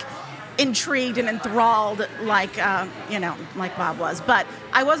not like intrigued and enthralled like Bob was. But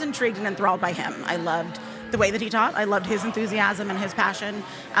I was intrigued and enthralled by him. I loved the way that he taught. I loved his enthusiasm and his passion.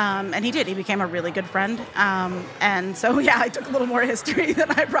 And he did. He became a really good friend. And so, I took a little more history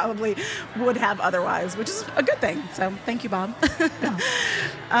than I probably would have otherwise, which is a good thing. So thank you, Bob.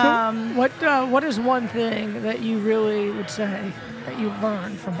 What is one thing that you really would say that you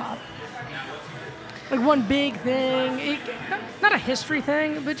learned from Bob? Like one big thing, not a history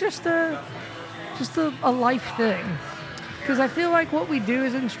thing, but just a life thing. Because I feel like what we do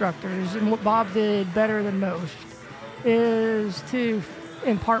as instructors, and what Bob did better than most, is to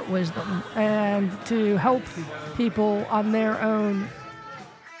impart wisdom and to help people on their own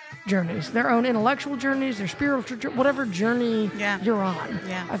journeys, their own intellectual journeys, their spiritual, whatever journey you're on.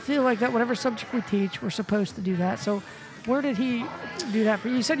 Yeah. I feel like that whatever subject we teach, we're supposed to do that. So where did he do that for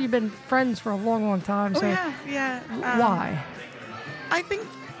you? You said you've been friends for a long, long time. So why? I think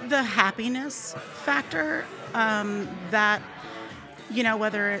the happiness factor, that,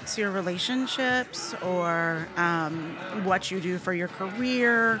 whether it's your relationships or what you do for your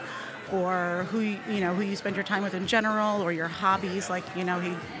career or who you spend your time with in general or your hobbies, like, he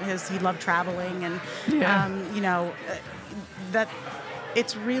loved traveling and, that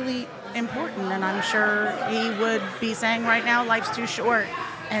it's really important. And I'm sure he would be saying right now, life's too short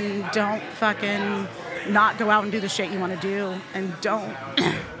and don't fucking not go out and do the shit you want to do and don't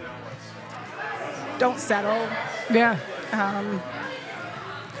settle. Yeah.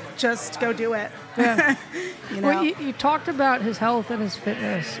 Just go do it. Yeah. Well, you talked about his health and his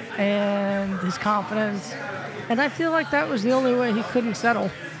fitness and his confidence, and I feel like that was the only way he couldn't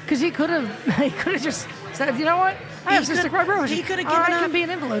settle. Because he could have just said, you know what, I have cystic fibrosis. He could have given up. I can be an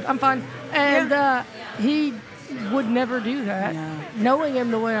invalid. I'm fine. And he would never do that. No. Knowing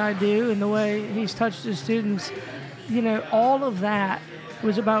him the way I do and the way he's touched his students, all of that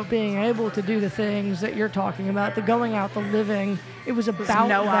was about being able to do the things that you're talking about, the going out, the living. It was about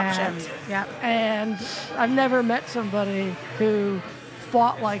no that. option. Yeah. And I've never met somebody who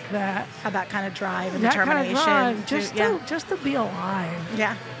fought like that. Had that kind of drive and that determination. Kind of drive, just to be alive.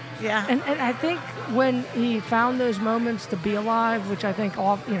 Yeah. Yeah. And I think when he found those moments to be alive, which I think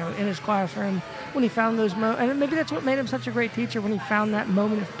in his classroom, when he found those moments, and maybe that's what made him such a great teacher, when he found that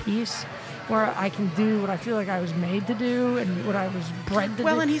moment of peace where I can do what I feel like I was made to do and what I was bred to do.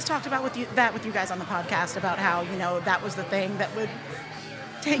 Well, and he's talked about with you guys on the podcast about how, that was the thing that would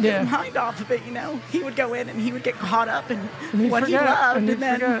take his mind off of it, He would go in and he would get caught up in what he loved and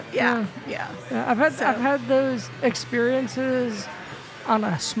then I've had those experiences on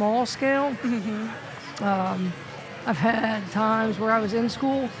a small scale. Mm-hmm. I've had times where I was in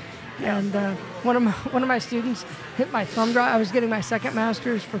school and one of my students hit my thumb drive. I was getting my second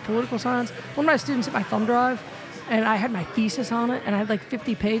master's for political science. One of my students hit my thumb drive, and I had my thesis on it, and I had like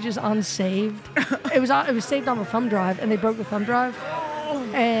 50 pages unsaved. It was saved on the thumb drive, and they broke the thumb drive.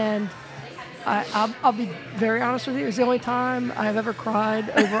 And I'll be very honest with you. It was the only time I've ever cried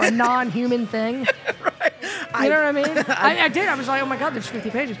over a non-human thing. Right. You know what I mean? I did. I was like, oh my God, there's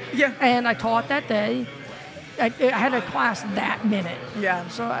 50 pages. Yeah. And I taught that day. I had a class that minute. Yeah.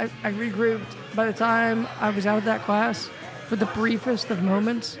 So I regrouped. By the time I was out of that class, for the briefest of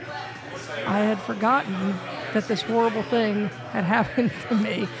moments, I had forgotten that this horrible thing had happened to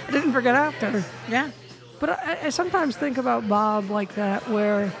me. I didn't forget after. Yeah. But I sometimes think about Bob like that,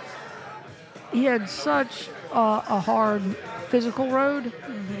 where he had such a hard physical road,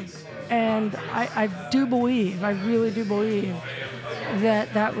 and I really do believe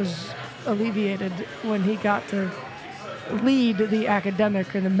that was alleviated when he got to lead the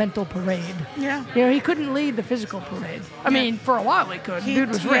academic or the mental parade. Yeah. He couldn't lead the physical parade. I mean, for a while he could. Dude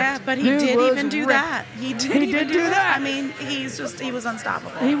was ripped. Yeah, but he Dude did was even do ripped. that. He did do that. I mean, he was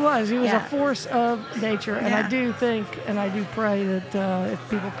unstoppable. He was Yeah. a force of nature, and I Yeah. do think, and I do pray that if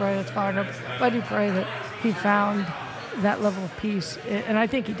people pray, that's fine. But I do pray that he found that level of peace, and I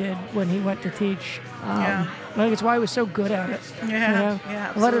think he did when he went to teach. Yeah. I think it's why he was so good at it. Yeah,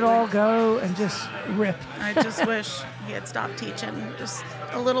 yeah, Let it absolutely. all go and just rip. I just wish he had stopped teaching just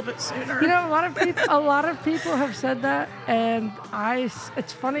a little bit sooner. A lot of people have said that, and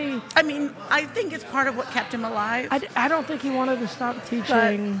it's funny. I mean, I think it's part of what kept him alive. I don't think he wanted to stop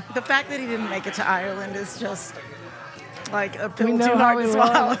teaching. But the fact that he didn't make it to Ireland is just like a pill We too know how hard we to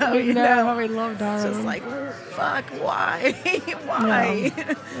swallow. loved. We know how we loved It's Ireland. just like, fuck, why? Why?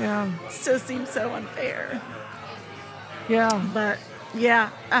 Yeah. So it seems so unfair. Yeah. But yeah,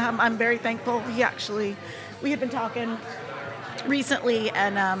 I'm very thankful. We had been talking recently,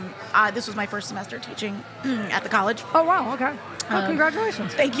 and this was my first semester teaching at the college. Oh wow. Okay.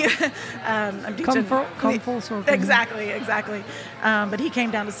 Congratulations. Thank you. I'm teaching. Come full circle. Exactly. But he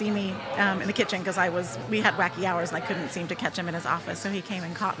came down to see me in the kitchen because we had wacky hours and I couldn't seem to catch him in his office. So he came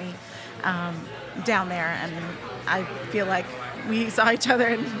and caught me down there, and I feel like we saw each other,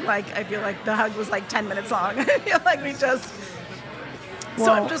 and I feel like the hug was 10 minutes long. I feel like we just. So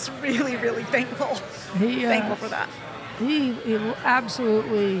Well, I'm just really, really thankful. Thankful for that. He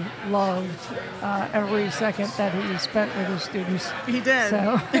absolutely loved every second that he spent with his students. He did.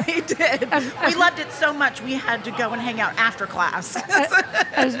 So- He did. We loved it so much we had to go and hang out after class.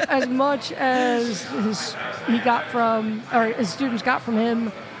 As much as his students got from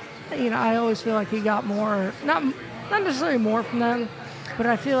him, I always feel like he got more, not necessarily more from them, but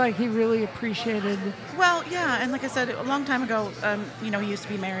I feel like he really appreciated. Well, yeah, and like I said, a long time ago, he used to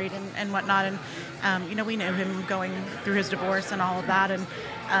be married and whatnot, and we knew him going through his divorce and all of that, and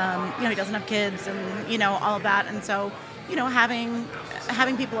he doesn't have kids and all of that, and so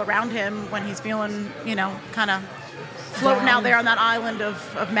having people around him when he's feeling kind of floating out there on that island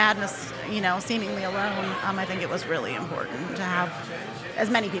of madness, seemingly alone, I think it was really important to have as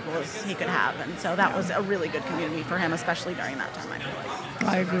many people as he could have, and so that was a really good community for him, especially during that time, I feel like.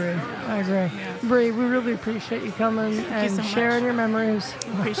 I agree. Yeah. Bree, we really appreciate you coming and so much. sharing your memories.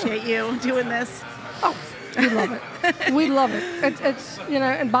 Appreciate you doing this. Oh, we love it. We love it. It's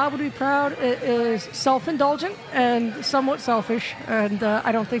and Bob would be proud. It is self-indulgent and somewhat selfish, and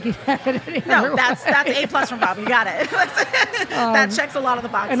I don't think he had it any other No, that's way. A+ from Bob. You got it. That checks a lot of the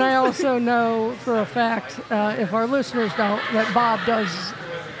boxes. And I also know for a fact, if our listeners don't, that Bob does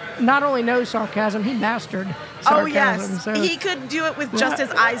not only know sarcasm, he mastered sarcasm. Oh, yes. So He could do it with just his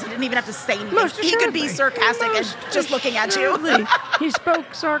eyes. He didn't even have to say anything. Most He could be assuredly. sarcastic and Most just looking at you. assuredly. He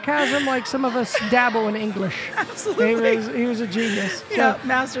spoke sarcasm like some of us dabble in English. Absolutely. He was a genius. Yeah, So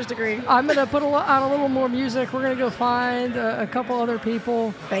master's degree. I'm going to put on a little more music. We're going to go find a couple other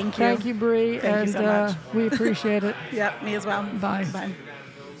people. Thank you. Thank you, Bree. Thank you so much. We appreciate it. Yep, me as well. Bye. Bye.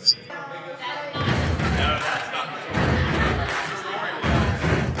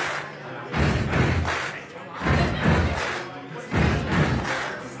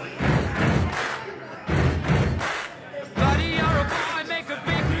 Buddy, you're a boy, make a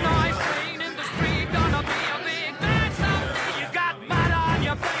big noise, playing in the street, gonna be a big man someday. You got mud on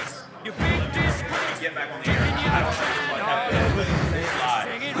your face, you big disgrace, keeping your chin up.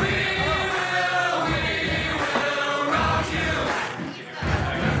 Singing, we will rock you.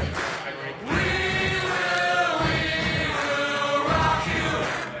 We will rock you.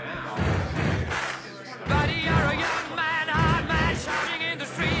 Buddy, you're a young man, hard man, shouting in the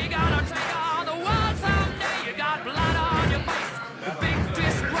street, gonna take on the world someday. You got blood on your face, a big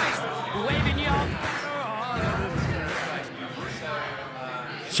disgrace, waving your banner on.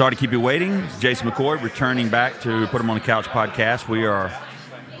 Sorry to keep you waiting. It's Jason McCoy returning back to Put 'em on the Couch podcast. We are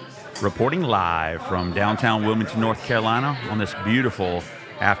reporting live from downtown Wilmington, North Carolina on this beautiful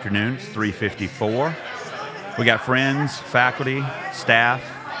afternoon. It's 3:54. We got friends, faculty, staff,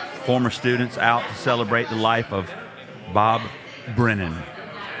 former students out to celebrate the life of Bob Brennan,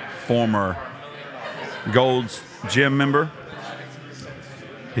 former Gold's Gym member,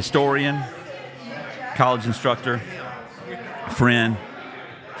 historian, college instructor, friend,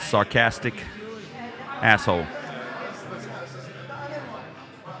 sarcastic asshole.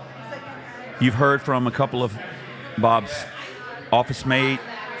 You've heard from a couple of Bob's office mate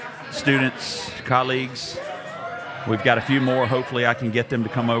students, colleagues. We've got a few more. Hopefully I can get them to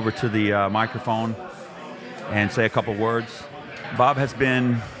come over to the microphone and say a couple words. Bob has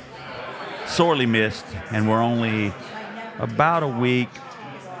been sorely missed, and we're only about a week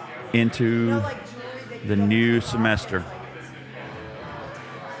into the new semester.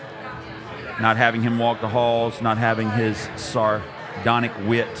 Not having him walk the halls, not having his sardonic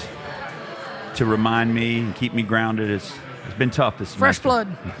wit to remind me and keep me grounded it's been tough this semester. Fresh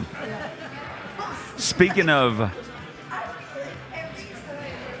blood. Speaking of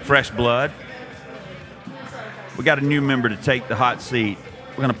fresh blood, we got a new member to take the hot seat.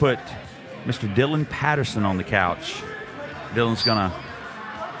 We're going to put Mr. Dylan Patterson on the couch. Dylan's going to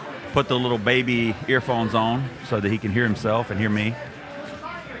put the little baby earphones on so that he can hear himself and hear me.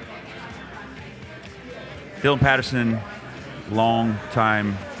 Dylan Patterson,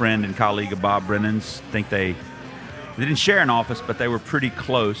 longtime friend and colleague of Bob Brennan's. I think they didn't share an office, but they were pretty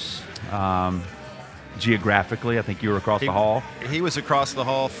close geographically. I think you were across the hall. He was across the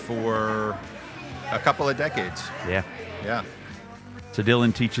hall for a couple of decades. Yeah. Yeah. So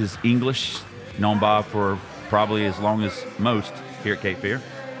Dylan teaches English, known Bob for probably as long as most here at Cape Fear.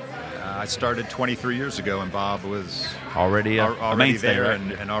 I started 23 years ago, and Bob was Already a mainstay, there right?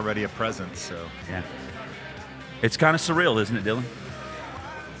 and already a presence. So Yeah. It's kind of surreal, isn't it, Dylan?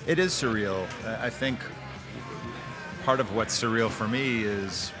 it is surreal. I think part of what's surreal for me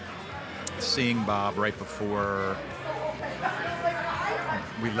is seeing Bob right before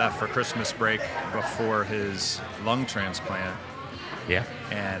we left for Christmas break, before his lung transplant. Yeah.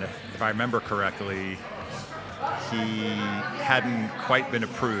 And if I remember correctly, he hadn't quite been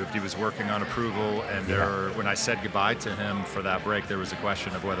approved. He was working on approval, and when I said goodbye to him for that break, there was a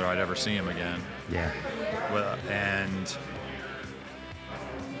question of whether I'd ever see him again. Yeah. Well, and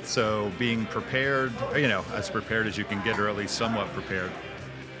so being prepared, as prepared as you can get, or at least somewhat prepared.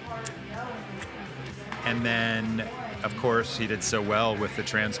 And then, of course, he did so well with the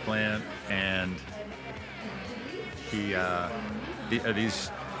transplant, and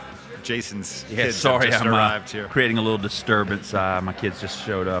these Jason's kids have just arrived here. Creating a little disturbance. My kids just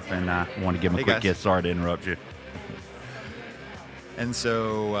showed up, and I want to give them a quick guys. kiss. Sorry to interrupt you. And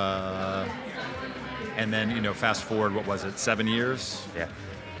so, and then, fast forward, what was it, 7 years? Yeah.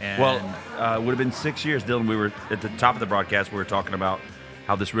 And Well, it would have been 6 years, Dylan. We were at the top of the broadcast. We were talking about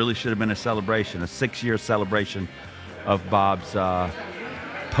how this really should have been a celebration, a 6-year celebration of Bob's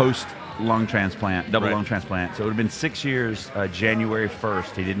post-lung transplant, double Right. lung transplant. So it would have been 6 years, January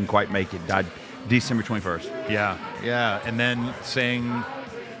 1st. He didn't quite make it. Died December 21st. Yeah. And then saying,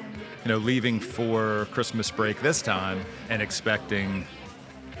 leaving for Christmas break this time and expecting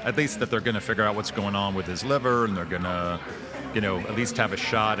at least that they're going to figure out what's going on with his liver, and they're going to, at least have a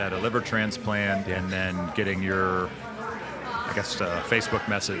shot at a liver transplant, and then getting your, I guess, Facebook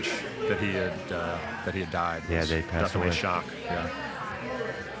message that he had died. Yeah, was they passed definitely away. a shock. Yeah.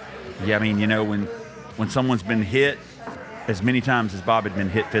 Yeah, I mean, when someone's been hit as many times as Bob had been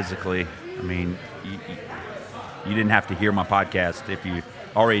hit physically, I mean, you didn't have to hear my podcast. If you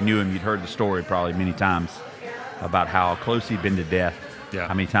already knew him, you'd heard the story probably many times about how close he'd been to death, Yeah.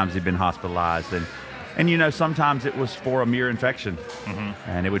 how many times he'd been hospitalized. And sometimes it was for a mere infection,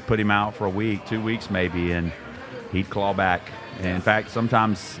 and it would put him out for a week, 2 weeks maybe, and he'd claw back. And in fact,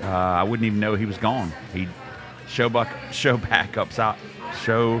 sometimes I wouldn't even know he was gone. He'd show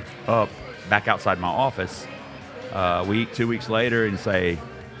up back outside my office a week, 2 weeks later, and say,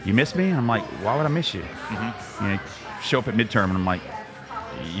 "You miss me?" And I'm like, "Why would I miss you?" Show up at midterm, and I'm like,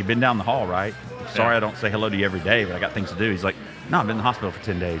 "You've been down the hall, right? Sorry, Yeah. I don't say hello to you every day, but I got things to do." He's like, "No, I've been in the hospital for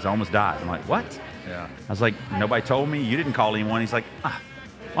 10 days. I almost died." I'm like, "What?" Yeah. I was like, "Nobody told me. You didn't call anyone." He's like, "Why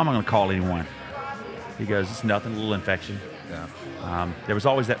am I going to call anyone?" He goes, "It's nothing, a little infection." Yeah. There was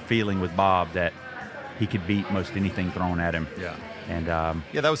always that feeling with Bob that he could beat most anything thrown at him. Yeah. And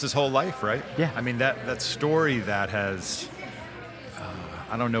Yeah, that was his whole life, right? Yeah. I mean, that story that has,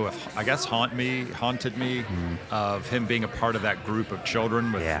 I don't know if, I guess haunted me, of him being a part of that group of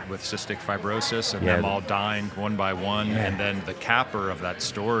children with cystic fibrosis, and them all dying one by one. Yeah. And then the capper of that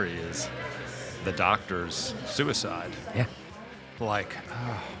story is the doctor's suicide. yeah, Like,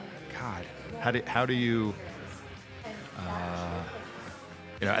 oh, God, how do you,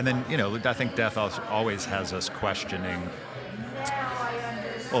 and then, I think death always has us questioning.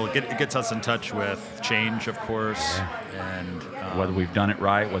 Well, it gets us in touch with change, of course, and whether we've done it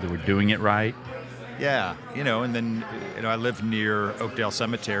right, whether we're doing it right. yeah, and then, I live near Oakdale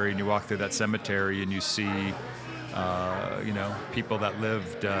Cemetery, and you walk through that cemetery and you see, people that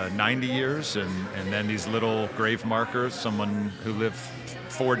lived 90 years, and then these little grave markers, someone who lived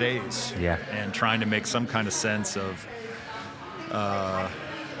 4 days, Yeah. and trying to make some kind of sense of,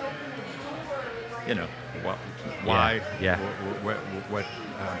 why? Yeah. What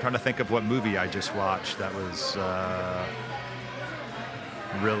I'm trying to think of what movie I just watched that was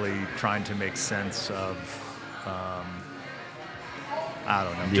really trying to make sense of. I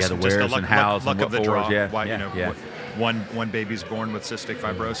don't know. The wheres and hows and what the fors. draw. Yeah. Why, Yeah. One baby's born with cystic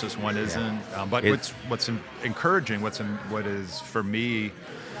fibrosis, one isn't. But what's encouraging, what is for me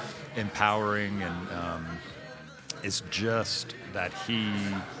empowering, and is just that he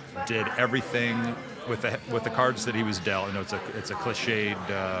did everything with the cards that he was dealt. I know it's a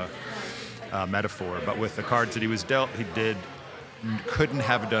cliched metaphor, but with the cards that he was dealt, couldn't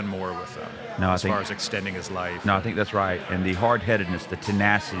have done more with them. As far as extending his life. No, I think that's right. And the hard-headedness, the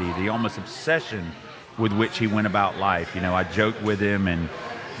tenacity, the almost obsession with which he went about life. I joked with him and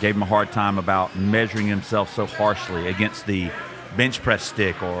gave him a hard time about measuring himself so harshly against the bench press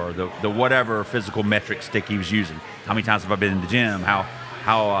stick or the whatever physical metric stick he was using. How many times have I been in the gym? How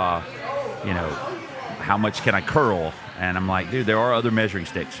much can I curl? And I'm like, dude, there are other measuring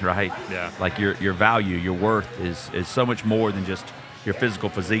sticks, right? Yeah. Like your value, your worth is so much more than just your physical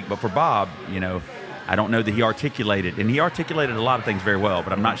physique. But for Bob, I don't know that he articulated, and he articulated a lot of things very well,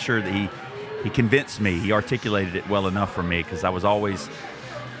 but I'm not sure that he convinced me. He articulated it well enough for me, because I was always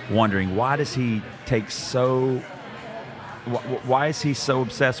wondering, why is he so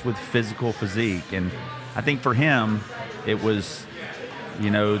obsessed with physical physique? And I think for him, it was,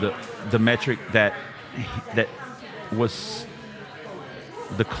 the metric that was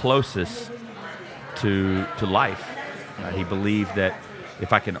the closest to life. He believed that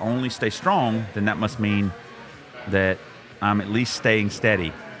if I can only stay strong, then that must mean that I'm at least staying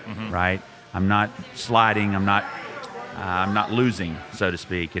steady, right? I'm not sliding. I'm not losing, so to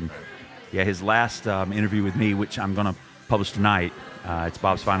speak. And yeah, his last interview with me, which I'm going to publish tonight, it's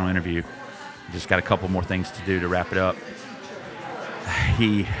Bob's final interview. Just got a couple more things to do to wrap it up.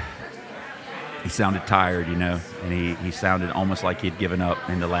 He sounded tired, and he sounded almost like he'd given up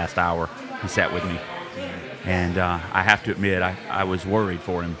in the last hour. He sat with me. And I have to admit, I was worried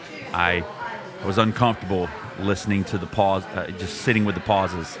for him. I was uncomfortable listening to the pause, just sitting with the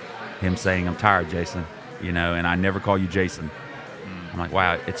pauses, him saying, "I'm tired, Jason," and I never call you Jason. I'm like,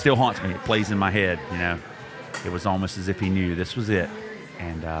 wow, it still haunts me. It plays in my head, It was almost as if he knew this was it.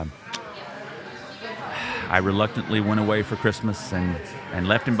 And I reluctantly went away for Christmas and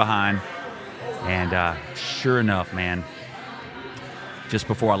left him behind. And sure enough, man, just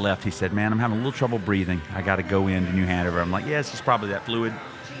before I left, he said, "Man, I'm having a little trouble breathing. I got to go into New Hanover." I'm like, "Yeah, it's just probably that fluid.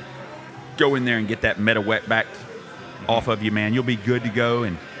 Go in there and get that meta wet back off of you, man. You'll be good to go."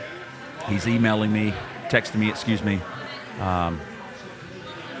 And he's emailing me, texting me,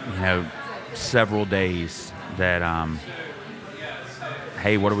 several days that,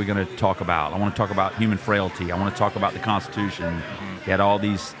 hey, what are we going to talk about? I want to talk about human frailty. I want to talk about the Constitution. He had all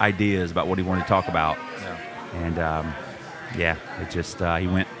these ideas about what he wanted to talk about. Yeah. And, it just, he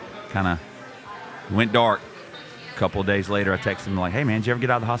went dark. A couple of days later, I texted him like, "Hey, man, did you ever get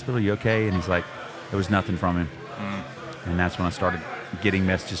out of the hospital? You okay?" And he's like, there was nothing from him. And that's when I started getting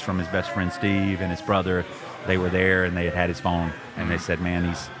messages from his best friend, Steve, and his brother. They were there, and they had his phone. And they said,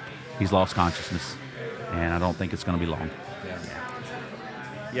 "Man, he's lost consciousness. And I don't think it's going to be long."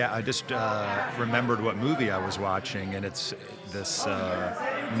 Yeah, I just remembered what movie I was watching, and it's this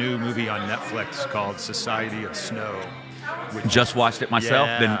new movie on Netflix called Society of Snow. Just watched it myself.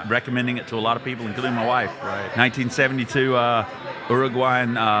 Been recommending it to a lot of people, including my wife. Right. 1972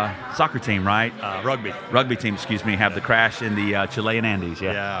 Uruguayan soccer team, right? Rugby team, have the crash in the Chilean Andes.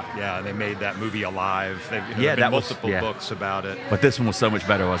 Yeah. And they made that movie alive. There have been multiple books about it. But this one was so much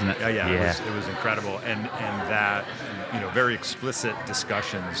better, wasn't it? Yeah. It was incredible, and that, very explicit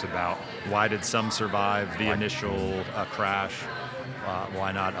discussions about why did some survive the initial crash,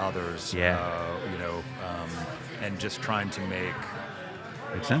 why not others? And just trying to make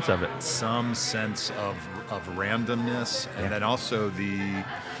sense of it. Some sense of randomness, and then also the,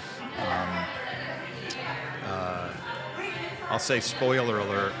 I'll say spoiler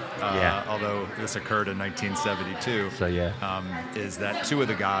alert, although this occurred in 1972. So is that two of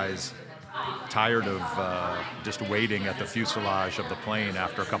the guys, tired of just waiting at the fuselage of the plane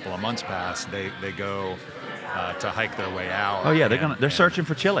after a couple of months pass, they go to hike their way out. Oh yeah, they're searching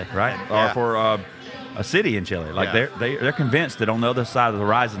for Chile, right? Or for a city in Chile. Like they're convinced that on the other side of the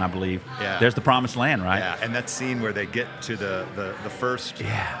horizon, I believe, there's the promised land, right? Yeah, and that scene where they get to the first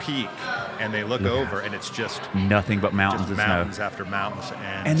peak and they look over and it's just nothing but mountains and mountains snow. after mountains.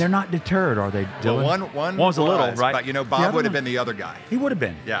 And they're not deterred, are they, Dylan? Well, one was a little, right? But Bob would have been the other guy. He would have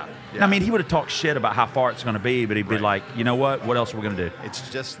been. Yeah. I mean, he would have talked shit about how far it's going to be, but he'd be like, "You know what? What else are we going to do?" It's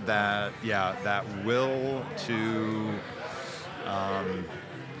just that, that will to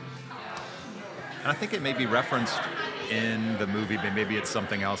I think it may be referenced in the movie, but maybe it's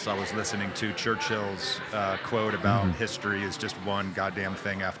something else I was listening to. Churchill's quote about history is just one goddamn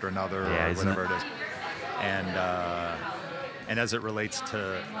thing after another, or whatever it is. And as it relates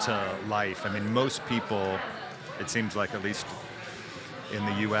to life, I mean, most people, it seems like, at least in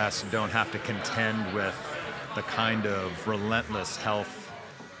the U.S., don't have to contend with the kind of relentless health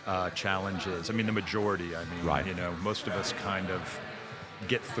challenges. I mean, the majority. I mean, Right. you know, most of us kind of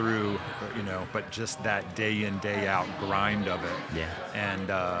get through, you know, but just that day in, day out grind of it. Yeah. And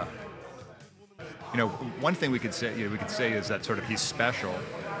you know, one thing we could say is that sort of he's special,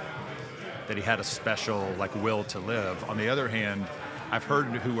 that he had a special like will to live. On the other hand, I've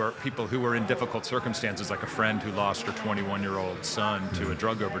heard people who are in difficult circumstances, like a friend who lost her 21-year-old son to a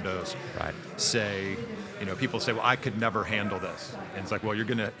drug overdose, Right. say, you know, people say, well, I could never handle this. And it's like, well,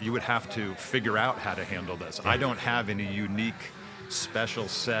 you would have to figure out how to handle this. I don't have any unique special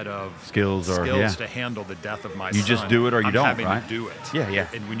set of Skills to handle the death of my son. You just do it or you I'm don't, having right? to do it. Yeah.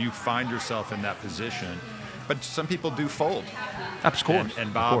 And when you find yourself in that position, but some people do fold. Of course.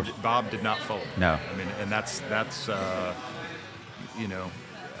 And of course. Bob did not fold. No. I mean, and that's you know,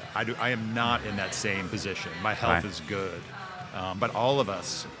 I am not in that same position. My health Right. is good. But all of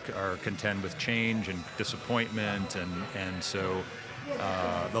us are contend with change and disappointment, and so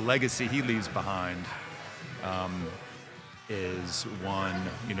the legacy he leaves behind is one,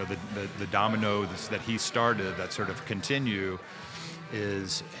 you know, the dominoes that he started that sort of continue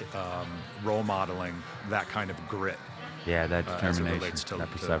is role modeling that kind of grit. Yeah, that as it determination, relates to-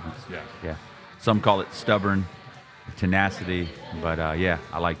 that perseverance. yeah. Some call it stubborn tenacity, but yeah,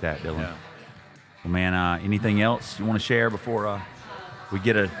 I like that, Dylan. Yeah. Well, man, anything else you want to share before we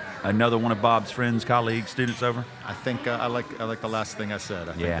get another one of Bob's friends, colleagues, students over? I think I like the last thing I said.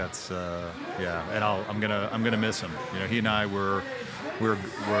 I think Yeah. that's and I'm gonna miss him. You know, he and I were you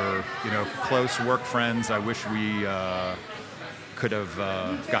know, close work friends. I wish we could have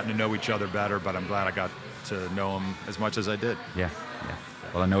gotten to know each other better, but I'm glad I got to know him as much as I did. Yeah.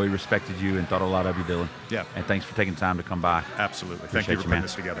 Well, I know he respected you and thought a lot of you, Dylan. Yeah. And thanks for taking time to come by. Absolutely. Appreciate Thank you for putting man.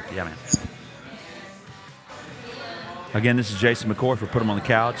 this together. Yeah, man. Again, this is Jason McCoy for Put 'em on the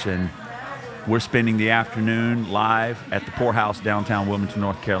Couch, and we're spending the afternoon live at the Poorhouse, downtown Wilmington,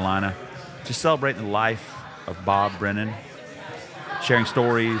 North Carolina, just celebrating the life of Bob Brennan, sharing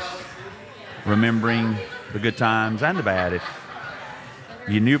stories, remembering the good times and the bad. If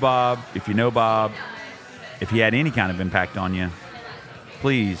you knew Bob, if you know Bob, if he had any kind of impact on you,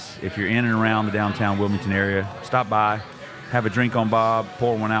 please, if you're in and around the downtown Wilmington area, stop by, have a drink on Bob,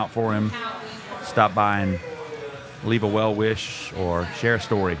 pour one out for him, stop by and leave a well wish or share a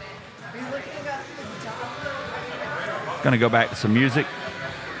story. Gonna go back to some music,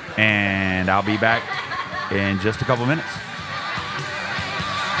 and I'll be back in just a couple minutes.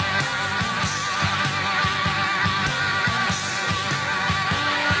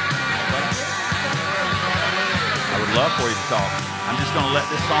 I would love for you to talk. I'm just gonna let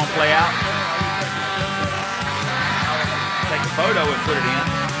this song play out. Take a photo and put it in.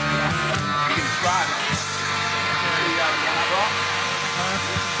 You can describe it. See the one I brought?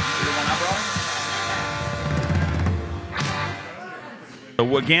 See the one I brought?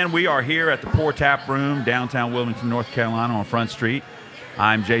 So again, we are here at the Pour Tap Room, downtown Wilmington, North Carolina on Front Street.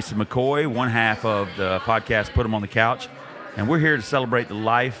 I'm Jason McCoy, one half of the podcast Put 'em on the Couch, and we're here to celebrate the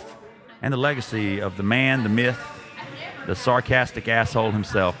life and the legacy of the man, the myth, the sarcastic asshole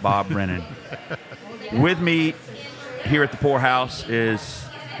himself, Bob Brennan. With me here at the Poorhouse is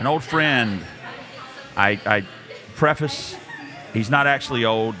an old friend. I preface, he's not actually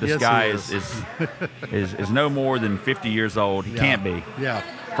old. This guy is no more than 50 years old. He can't be. Yeah.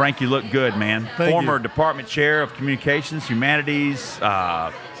 Frank, you look good, man. Thank Former you. Department Chair of Communications, Humanities,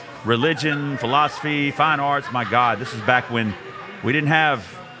 Religion, Philosophy, Fine Arts. My God, this is back when we didn't have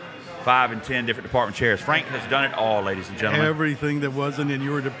 5 and 10 different department chairs. Frank has done it all, ladies and gentlemen. Everything that wasn't in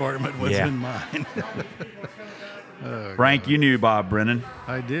your department was Yeah. in mine. Frank, you knew Bob Brennan.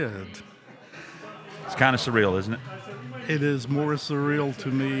 I did. It's kind of surreal, isn't it? It is more surreal to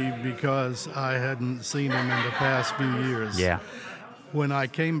me because I hadn't seen him in the past few years. Yeah. When I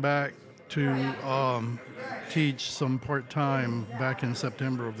came back to teach some part-time back in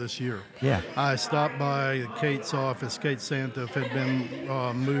September of this year, Yeah. I stopped by Kate's office. Kate Santiff had been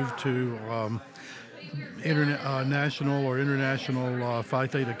moved to national or international Phi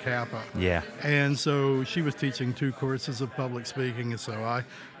Theta Kappa. Yeah. And so she was teaching 2 courses of public speaking, and so I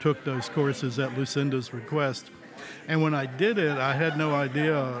took those courses at Lucinda's request. And when I did it, I had no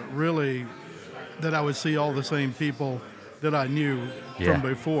idea really that I would see all the same people that I knew Yeah. from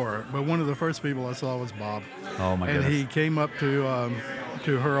before. But one of the first people I saw was Bob. Oh, my and goodness. he came up to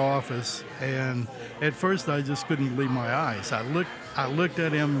to her office, and at first I just couldn't believe my eyes. I looked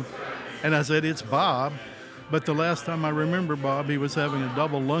at him, and I said, "It's Bob." But the last time I remember Bob, he was having a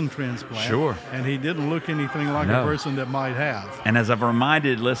double lung transplant. Sure. And he didn't look anything like No. a person that might have. And as I've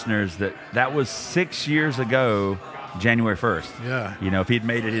reminded listeners that was 6 years ago, January 1st. Yeah. You know, if he'd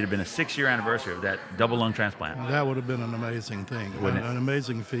made it, it'd have been a 6-year anniversary of that double lung transplant. That would have been an amazing thing, Wouldn't it? an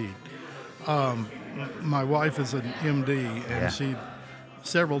amazing feat. My wife is an MD, and Yeah. she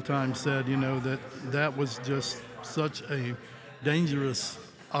several times said, that was just such a dangerous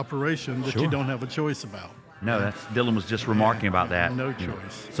operation that you Sure. don't have a choice about. No, Dylan was just remarking about that. No You know,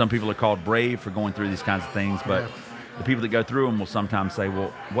 choice. some people are called brave for going through these kinds of things, but Yeah. the people that go through them will sometimes say,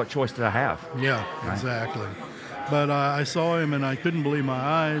 well, what choice did I have? Yeah, Right. exactly. But I saw him, and I couldn't believe my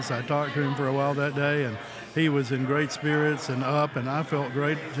eyes. I talked to him for a while that day, and he was in great spirits and up, and I felt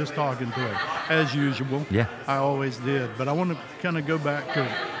great just talking to him, as usual. Yeah. I always did. But I want to kind of go back to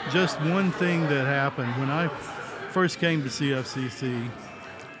just one thing that happened. When I first came to CFCC,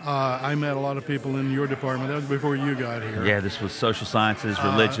 I met a lot of people in your department. That was before you got here. Yeah, this was social sciences,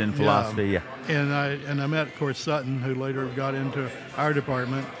 religion, philosophy. Yeah. And I met, of course, Sutton, who later got into our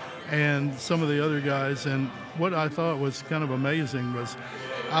department, and some of the other guys. And what I thought was kind of amazing was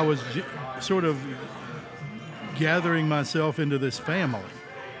I was sort of gathering myself into this family.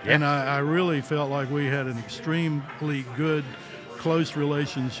 Yeah. And I really felt like we had an extremely good, close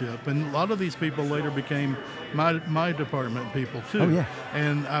relationship. And a lot of these people later became my department people, too. Oh, yeah.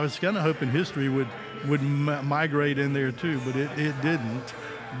 And I was kind of hoping history would migrate in there, too, but it didn't.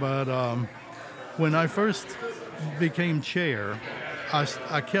 But when I first became chair,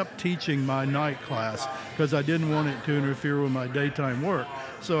 I kept teaching my night class because I didn't want it to interfere with my daytime work.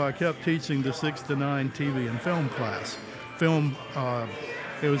 So I kept teaching the 6 to 9 TV and film class. Film,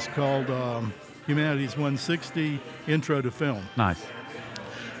 it was called Humanities 160, Intro to Film. Nice.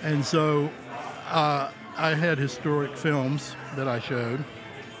 And so I had historic films that I showed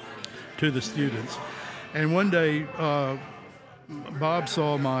to the students. And one day, Bob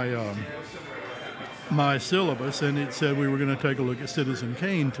saw my syllabus, and it said we were going to take a look at Citizen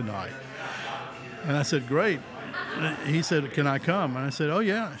Kane tonight. And I said, great. He said, can I come? And I said, oh,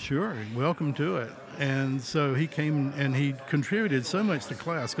 yeah, sure. Welcome to it. And so he came, and he contributed so much to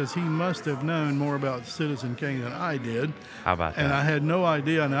class because he must have known more about Citizen Kane than I did. How about that? And I had no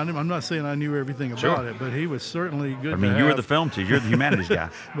idea, and I'm not saying I knew everything about it, but he was certainly good I mean, to you were have. the film teacher. You're the humanities guy.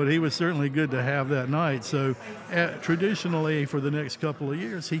 But he was certainly good to have that night. So traditionally, for the next couple of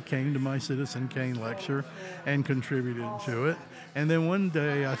years, he came to my Citizen Kane lecture and contributed to it. And then one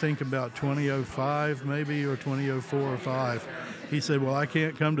day, I think about 2005 maybe, or 2004 or 5, he said, well, I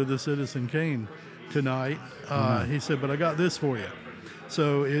can't come to the Citizen Kane tonight. He said, but I got this for you.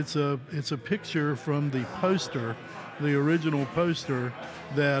 So it's a picture from the poster, the original poster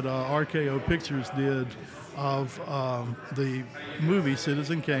that RKO Pictures did of the movie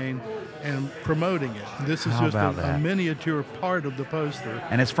Citizen Kane and promoting it. This is How just about a that? miniature part of the poster.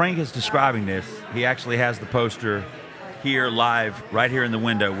 And as Frank is describing this, he actually has the poster here live, right here in the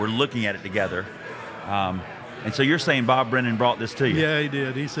window. We're looking at it together. And so you're saying Bob Brennan brought this to you? Yeah, he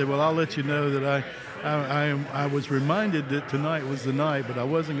did. He said, well, I'll let you know that I was reminded that tonight was the night, but I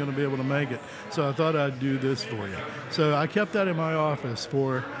wasn't going to be able to make it. So I thought I'd do this for you. So I kept that in my office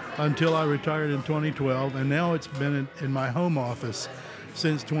until I retired in 2012, and now it's been in my home office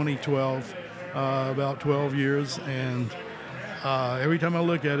since 2012, about 12 years. And every time I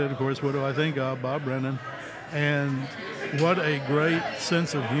look at it, of course, what do I think of? Bob Brennan. And what a great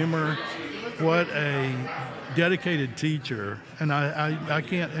sense of humor. What a dedicated teacher, and I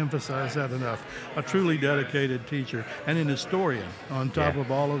can't emphasize that enough. A truly dedicated teacher and an historian on top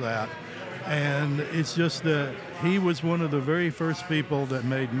of all of that. And it's just that he was one of the very first people that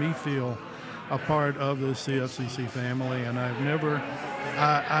made me feel a part of the CFCC family, and I have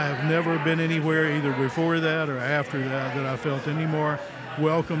never been anywhere either before that or after that I felt any more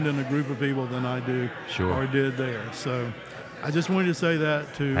welcomed in a group of people than I do or did there. So I just wanted to say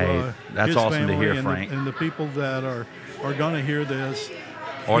that to that's his awesome to family hear, and Frank. and the people that are going to hear this.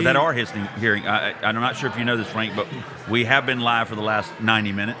 Or that are hearing. I'm not sure if you know this, Frank, but we have been live for the last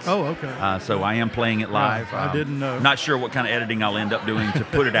 90 minutes. Oh, okay. So I am playing it live. I didn't know. Not sure what kind of editing I'll end up doing to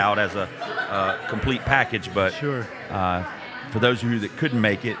put it out as a complete package, but sure. For those of you that couldn't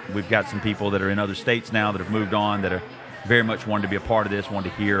make it, we've got some people that are in other states now that have moved on that are very much wanted to be a part of this, wanted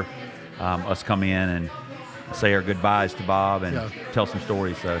to hear us come in and say our goodbyes to Bob and tell some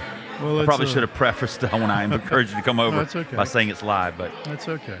stories. So I probably should have prefaced when I encouraged you to come over by saying it's live, but that's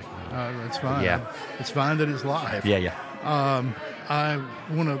okay. That's fine. Yeah. It's fine that it's live. Yeah. I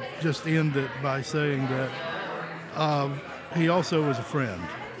want to just end it by saying that he also was a friend.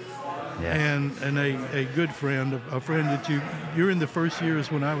 Yeah. And a good friend, a friend that you're in the first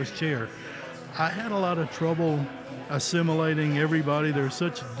years when I was chair. I had a lot of trouble assimilating everybody. There's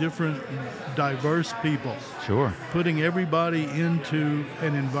such different, diverse people. Sure. Putting everybody into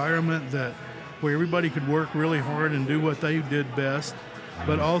an environment where everybody could work really hard and do what they did best,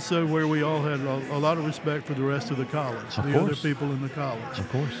 but also where we all had a lot of respect for the rest of the college, Of the course. other people in the college. Of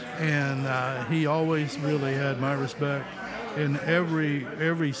course. And he always really had my respect in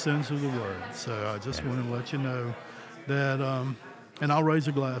every sense of the word. So I just want to let you know that, and I'll raise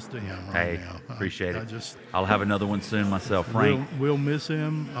a glass to him right Hey, now. appreciate it. I just I'll have another one soon myself, Frank. we'll miss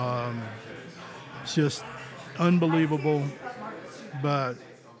him. It's just unbelievable, but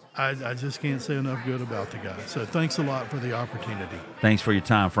I just can't say enough good about the guy. So thanks a lot for the opportunity. Thanks for your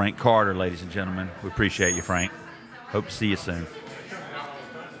time, Frank Carter, ladies and gentlemen. We appreciate you, Frank. Hope to see you soon.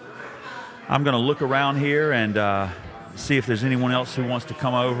 I'm going to look around here and see if there's anyone else who wants to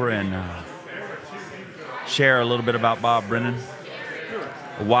come over and share a little bit about Bob Brennan.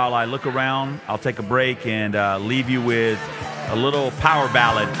 While I look around, I'll take a break and leave you with a little power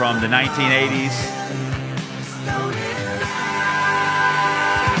ballad from the 1980s.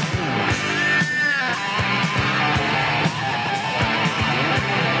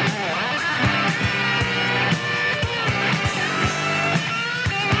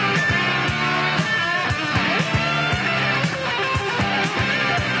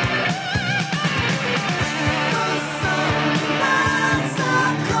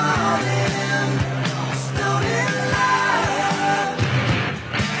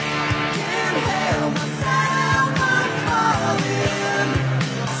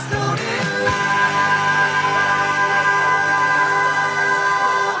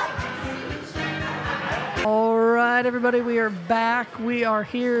 Everybody, we are back. We are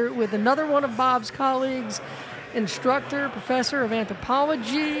here with another one of Bob's colleagues, instructor, professor of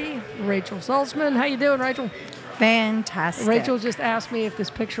anthropology, Rachel Saltzman. How you doing, Rachel? Fantastic. Rachel just asked me if this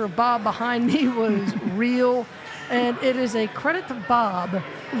picture of Bob behind me was real, and it is a credit to Bob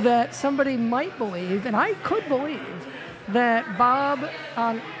that somebody might believe, and I could believe, that Bob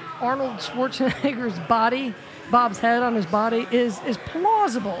on Arnold Schwarzenegger's body, Bob's head on his body, is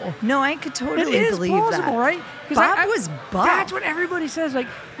plausible. No, I could totally it is believe plausible, that. right? Bob was Bob. That's what everybody says. Like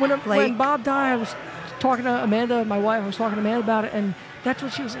when Bob died, I was talking to Amanda, my wife. I was talking to Amanda about it, and that's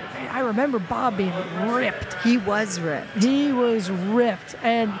what she was saying. I remember Bob being ripped. He was ripped. He was ripped,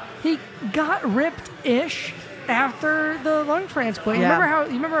 and he got ripped-ish after the lung transplant. Yeah.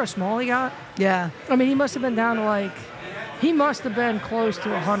 You remember how small he got? Yeah. I mean, he must have been down to he must have been close to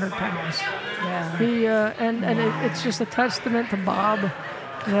 100 pounds. Yeah. He it's just a testament to Bob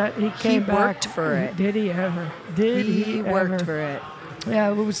that he came back. He worked for it. Did he ever? Did he worked ever? for it. Yeah,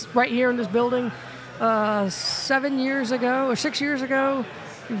 it was right here in this building 6 years ago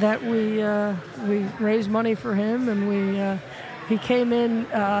that we raised money for him, and he came in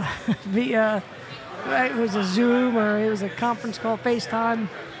via, it was a Zoom or it was a conference call, FaceTime.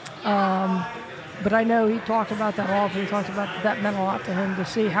 But I know he talked about that often. He talked about that meant a lot to him to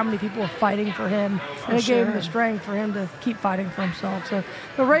see how many people were fighting for him. And it gave him the strength for him to keep fighting for himself. So,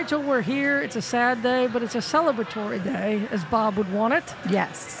 Rachel, we're here. It's a sad day, but it's a celebratory day, as Bob would want it.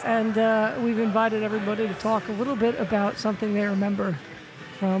 Yes. And we've invited everybody to talk a little bit about something they remember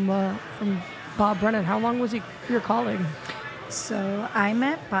from Bob Brennan. How long was he your colleague? So I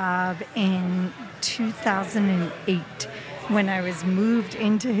met Bob in 2008. When I was moved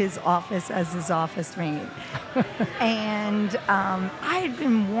into his office as his office mate. And I had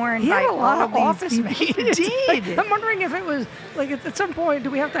been warned by a lot all of these office people. mates. He did. I'm wondering if it was, at some point,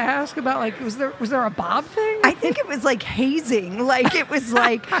 do we have to ask about, was there a Bob thing? I think it was like hazing. It was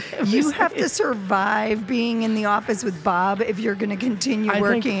you have to survive being in the office with Bob if you're going to continue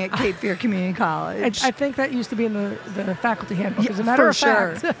working at Cape Fear Community College. I think that used to be in the faculty handbook, as a matter of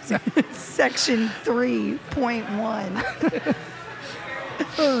sure. fact. Section 3.1.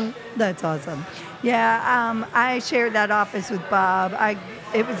 That's awesome. Yeah, I shared that office with Bob.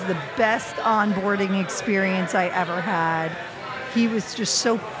 It was the best onboarding experience I ever had. He was just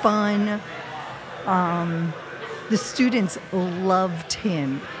so fun. The students loved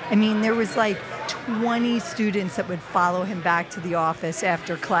him. I mean, there was 20 students that would follow him back to the office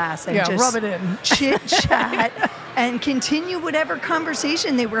after class and just rub it in. Chit chat and continue whatever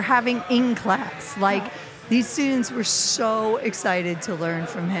conversation they were having in class. These students were so excited to learn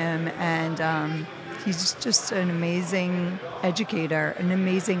from him, and he's just an amazing educator, an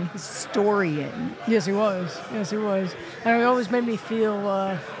amazing historian. Yes, he was. And it always made me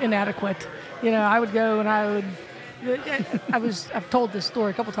feel inadequate. I would go and I've told this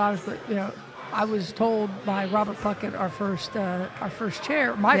story a couple times, but I was told by Robert Puckett, our first chair, first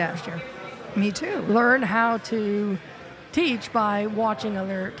chair, Me too. learn how to teach by watching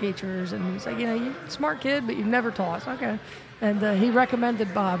other teachers. And he's like, you're a smart kid, but you've never taught. Okay. And he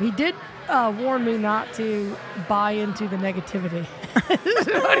recommended Bob. He did warn me not to buy into the negativity. This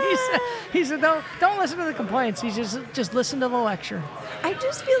is what he said. He said, don't listen to the complaints. He just listen to the lecture. I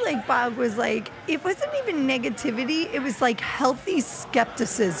just feel like Bob was like, it wasn't even negativity. It was like healthy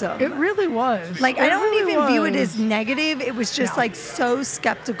skepticism. It really was. Like, I don't really even view it was. as negative. It was just like so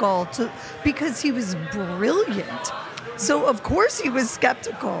skeptical because he was brilliant. So of course he was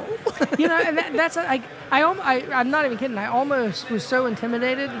skeptical. And that's like I'm not even kidding. I almost was so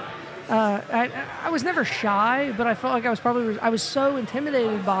intimidated. I was never shy, but I felt like I was so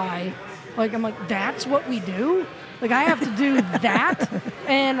intimidated by, like, I'm like, that's what we do? Like, I have to do that?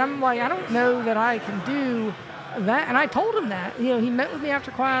 And I'm like, I don't know that I can do that. And I told him that. He met with me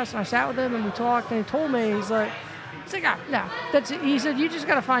after class, and I sat with him, and we talked, and he told me, he's like, no, that's it. He said, you just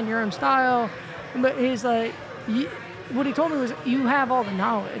got to find your own style. But he's like, what he told me was, you have all the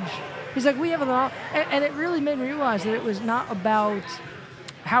knowledge. He's like, we have all the knowledge. And it really made me realize that it was not about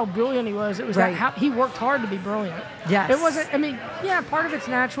how brilliant he was. It was that how he worked hard to be brilliant. Yes. It wasn't, part of it's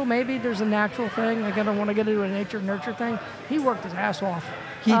natural. Maybe there's a natural thing. Like, I don't want to get into a nature-nurture thing. He worked his ass off.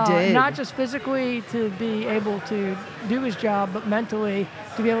 He did. Not just physically to be able to do his job, but mentally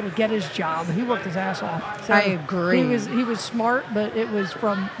to be able to get his job. He worked his ass off. So I agree. He was smart, but it was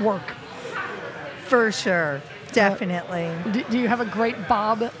from work. For sure. Definitely. Do you have a great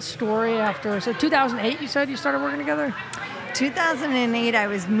Bob story after? So 2008, you said you started working together? 2008, I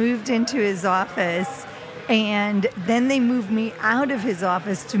was moved into his office, and then they moved me out of his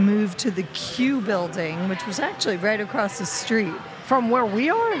office to move to the Q building, which was actually right across the street. From where we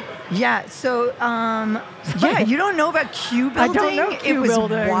are? Yeah, so, you don't know about Q building? I don't know Q It was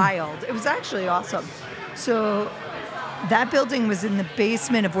building. wild. It was actually awesome. So that building was in the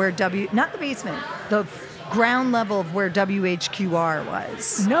basement of where not the basement, the ground level of where WHQR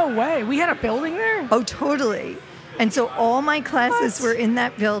was. No way. We had a building there? Oh, totally. And so all my classes were in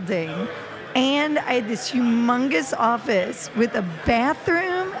that building. And I had this humongous office with a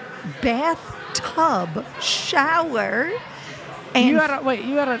bathroom, bathtub, shower. And you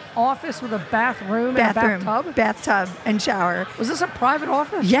had an office with a bathroom and a bathtub? Bathtub and shower. Was this a private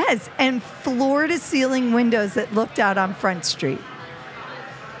office? Yes, and floor-to-ceiling windows that looked out on Front Street.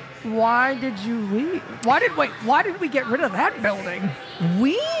 Why did you leave? Why did we get rid of that building?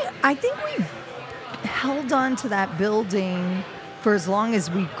 I think we held on to that building for as long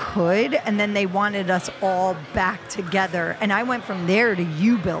as we could, and then they wanted us all back together. And I went from there to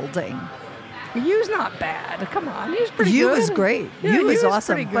U building. U's not bad. Come on, U's pretty U good. was great. Yeah, U was pretty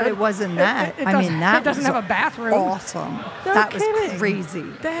awesome, but it wasn't that. It that doesn't was have a bathroom. Awesome. No that kidding. was crazy.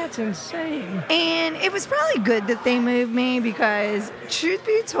 That's insane. And it was probably good that they moved me because, truth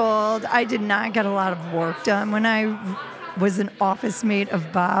be told, I did not get a lot of work done when I was an office mate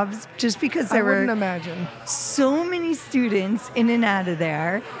of Bob's, just because there were so many students in and out of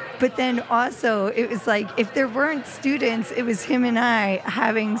there. But then also, it was like, if there weren't students, it was him and I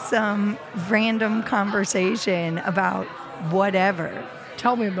having some random conversation about whatever.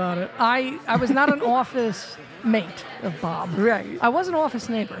 Tell me about it. I was not an office mate of Bob. Right. I was an office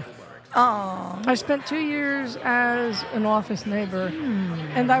neighbor. Oh. I spent 2 years as an office neighbor,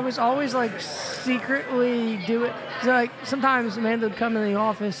 and I was always like secretly do it. So, like, sometimes Amanda would come in the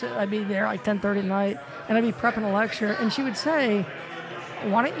office. I'd be there like 10:30 at night, and I'd be prepping a lecture, and she would say,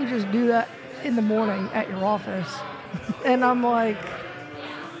 "Why don't you just do that in the morning at your office?" And I'm like,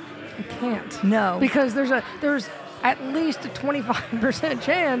 I can't. No. Because there's at least a 25%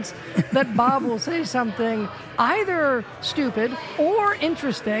 chance that Bob will say something either stupid or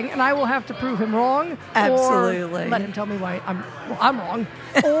interesting, and I will have to prove him wrong. Absolutely. Or let him tell me why I'm wrong.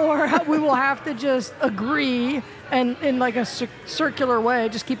 Or we will have to just agree and in like a circular way,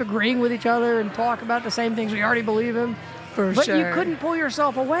 just keep agreeing with each other and talk about the same things we already believe in. But sure. you couldn't pull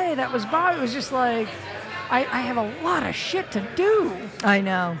yourself away. That was Bob. It was just like, I have a lot of shit to do. I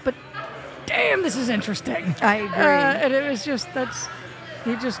know. But damn, this is interesting. I agree. And it was just,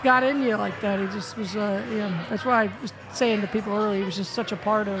 he just got in you like that. He just was, that's why I was saying to people earlier, he was just such a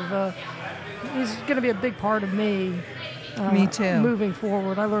part of, he's going to be a big part of me. Me too. Moving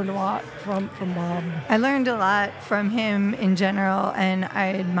forward. I learned a lot from Bob. I learned a lot from him in general, and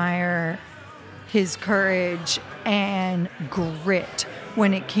I admire his courage and grit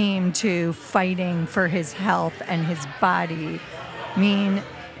when it came to fighting for his health and his body. I mean,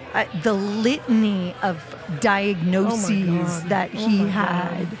 the litany of diagnoses that he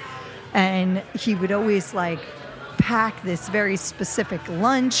had, and he would always like pack this very specific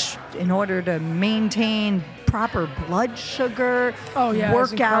lunch in order to maintain proper blood sugar. Oh, yeah, it's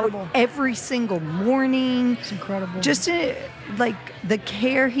work out incredible. every single morning. It's incredible. Just like the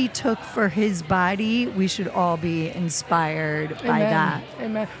care he took for his body, we should all be inspired by Amen. that.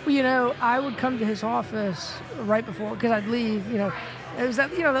 Amen. Well, I would come to his office right before, because I'd leave, it was that,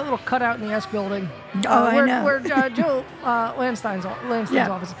 that little cutout in the S building. I where, know. Where Joe Landstein's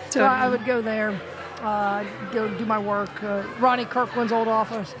office. So totally. I would go there, go do my work. Ronnie Kirkland's old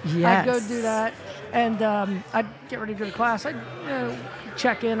office. Yes. I'd go do that. And I'd get ready to go to class. I'd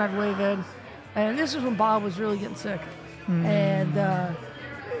check in, I'd wave in. And this is when Bob was really getting sick. And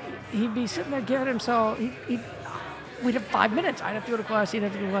he'd be sitting there giving himself, we'd have 5 minutes. I'd have to go to class, he'd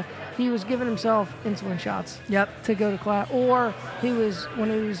have to go to class. He was giving himself insulin shots to go to class. Or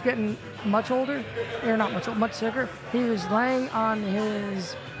when he was getting much older, or not much older, much sicker, he was laying on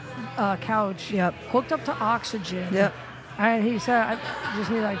his couch, hooked up to oxygen. And he said, I just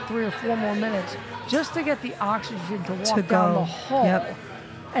need like 3 or 4 more minutes just to get the oxygen to walk down the hall.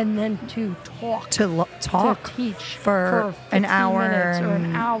 And then to talk. To teach for an 15 hour. minutes or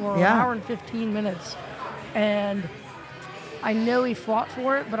an hour, Yeah. an hour and 15 minutes. And I know he fought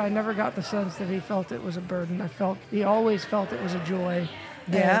for it, but I never got the sense that he felt it was a burden. He always felt it was a joy.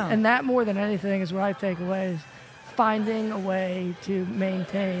 And that more than anything is what I take away, is finding a way to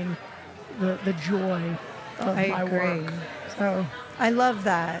maintain the joy of my work. So I love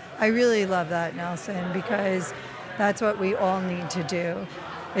that. I really love that, Nelson, because that's what we all need to do.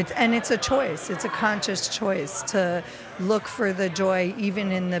 It's a choice. It's a conscious choice to look for the joy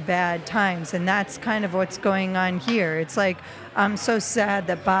even in the bad times. And that's kind of what's going on here. It's like, I'm so sad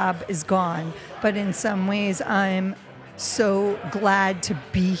that Bob is gone, but in some ways I'm so glad to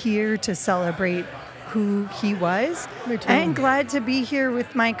be here to celebrate who he was. Me too. And glad to be here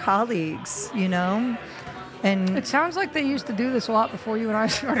with my colleagues, And it sounds like they used to do this a lot before you and I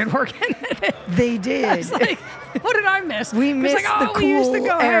started working. They did. It's like, what did I miss? We missed like, the we used to cool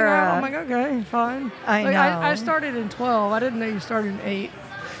go hang era. out. I'm like, okay, fine. I know. I started in 12. I didn't know you started in 8.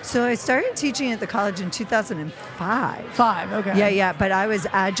 So I started teaching at the college in 2005. 5, okay. Yeah. But I was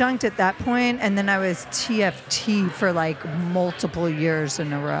adjunct at that point, and then I was TFT for like multiple years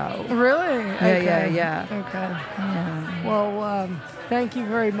in a row. Really? Yeah. Okay. Yeah. Well, thank you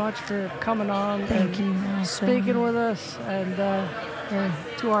very much for coming on. Thank you, and Nelson. speaking with us, and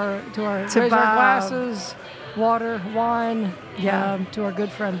to our raise our Bob. glasses, water, wine. To our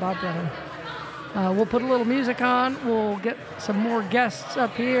good friend Bob Brennan. We'll put a little music on. We'll get some more guests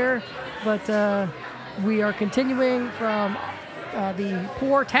up here, but we are continuing from the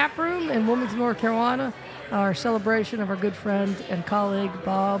Pour Tap Room in Wilmington, North Carolina, our celebration of our good friend and colleague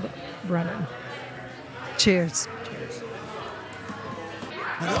Bob Brennan. Cheers.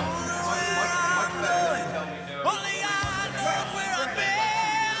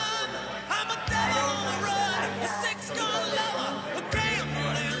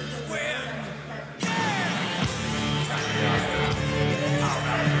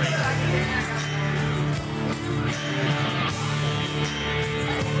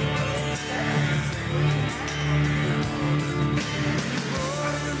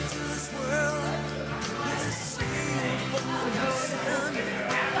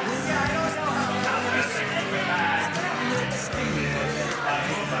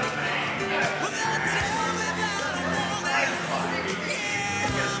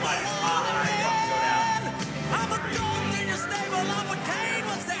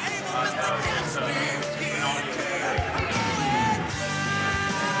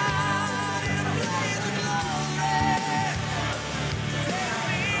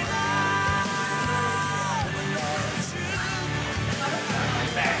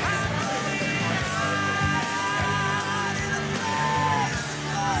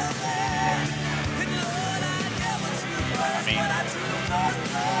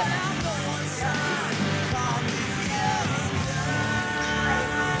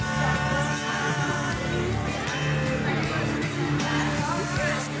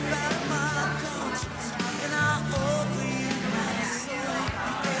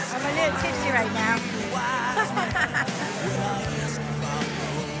 Right now.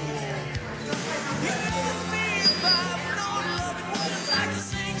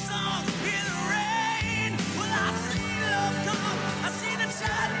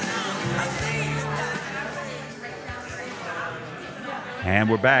 And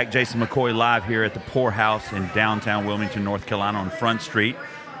we're back. Jason McCoy live here at the Pour House in downtown Wilmington, North Carolina on Front Street.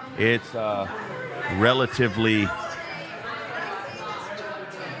 It's a relatively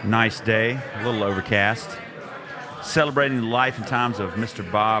nice day, a little overcast. celebrating the life and times of Mr.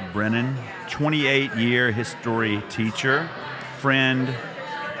 Bob Brennan, 28-year history teacher, friend,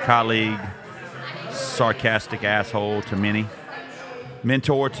 colleague, sarcastic asshole to many,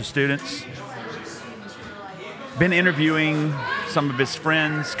 mentor to students. Been interviewing some of his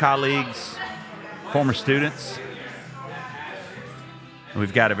friends, colleagues, former students.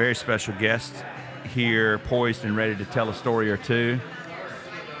 We've got a very special guest here, poised and ready to tell a story or two.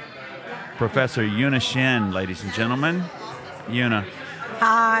 Professor Yuna Shin, ladies and gentlemen. Yuna.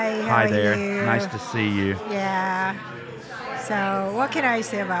 Hi, how Hi are there. you? Nice to see you. Yeah. So what can I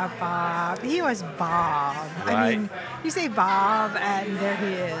say about Bob? He was Bob. Right. I mean, you say Bob, and there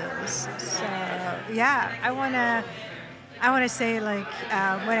he is. So yeah, I wanna say, like,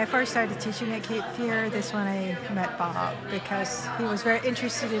 when I first started teaching at Cape Fear, this when I met Bob, because he was very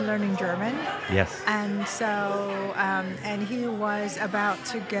interested in learning German. Yes. And so, and he was about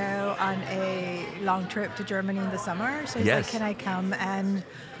to go on a long trip to Germany in the summer. So he's Yes. like, can I come and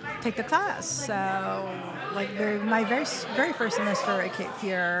take the class? So, like, my very first semester at Cape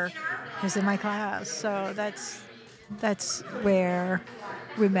Fear was in my class. So that's where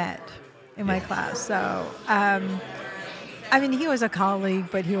we met, in my class. So, I mean, he was a colleague,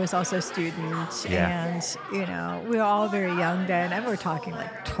 but he was also a student. Yeah. And, you know, we were all very young then. And we're talking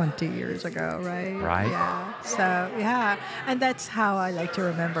like 20 years ago, right? Right. Yeah. So, yeah. And that's how I like to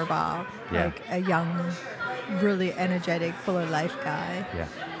remember Bob. Yeah. Like a young, really energetic, full of life guy. Yeah.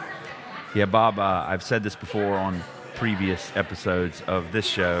 Yeah, Bob, I've said this before on previous episodes of this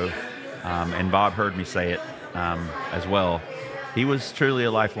show, and Bob heard me say it as well. He was truly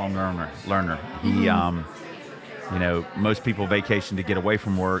a lifelong learner. He, you know, most people vacation to get away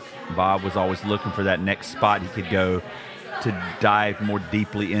from work. Bob was always looking for that next spot he could go to dive more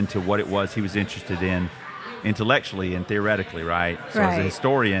deeply into what it was he was interested in intellectually and theoretically, right? So as a Right.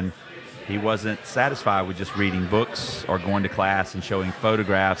 historian, he wasn't satisfied with just reading books or going to class and showing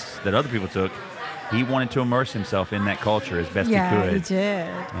photographs that other people took. He wanted to immerse himself in that culture as best he could. He did.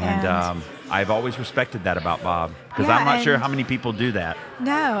 And I've always respected that about Bob, because Yeah, I'm not sure and- how many people do that.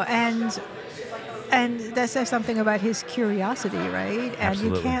 No, and that says something about his curiosity, right? And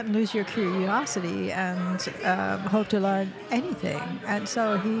Absolutely. you can't lose your curiosity and hope to learn anything. And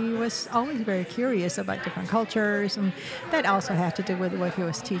so he was always very curious about different cultures, and that also had to do with what he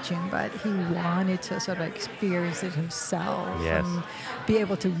was teaching. But he wanted to sort of experience it himself Yes. and be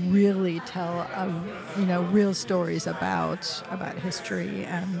able to really tell, real stories about history.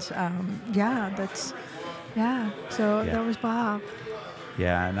 And So Yeah. that was Bob.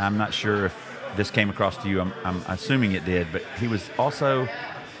 Yeah, and I'm not sure if this came across to you. I'm assuming it did, but he was also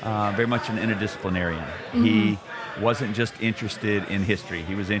very much an interdisciplinarian. He wasn't just interested in history.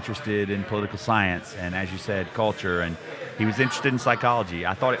 He was interested in political science and, as you said, culture, and he was interested in psychology.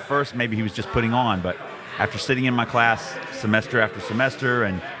 I thought at first maybe he was just putting on, but after sitting in my class semester after semester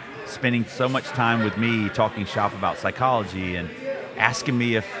and spending so much time with me talking shop about psychology and asking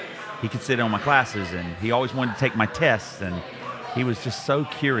me if he could sit in on my classes, and he always wanted to take my tests, and he was just so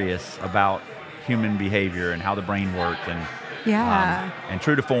curious about human behavior and how the brain worked. And and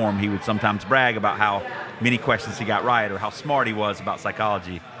true to form, he would sometimes brag about how many questions he got right or how smart he was about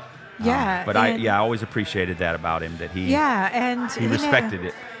psychology. But I always appreciated that about him, that he respected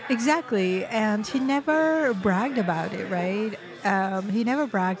it. Exactly, and he never bragged about it, right? He never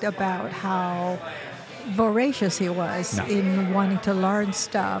bragged about how voracious he was in wanting to learn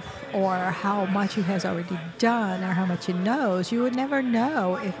stuff, or how much he has already done, or how much he knows. You would never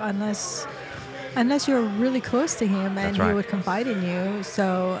know unless you're really close to him and he would confide in you.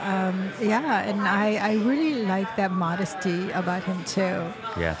 So, and I really like that modesty about him too.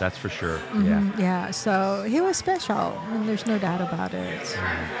 Yeah, that's for sure. So he was special, and there's no doubt about it.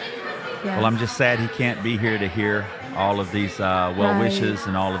 Yeah. Well, I'm just sad he can't be here to hear all of these well wishes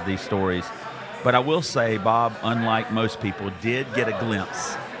and all of these stories. But I will say, Bob, unlike most people, did get a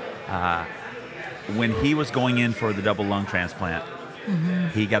glimpse when he was going in for the double lung transplant.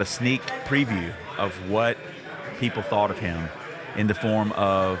 He got a sneak preview of what people thought of him in the form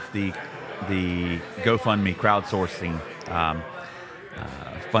of the GoFundMe crowdsourcing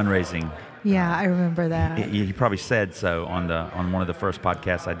fundraising. Yeah, I remember that. He probably said so on one of the first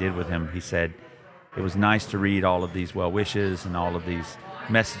podcasts I did with him. He said it was nice to read all of these well wishes and all of these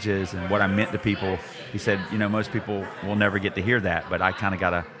messages and what I meant to people. He said, most people will never get to hear that, but I kind of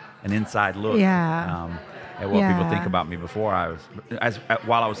got an inside look at what people think about me before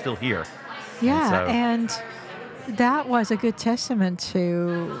while I was still here. Yeah, and that was a good testament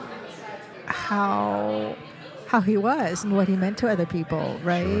to how how he was and what he meant to other people,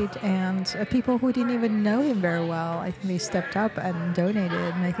 right? Sure. And people who didn't even know him very well, I think they stepped up and donated,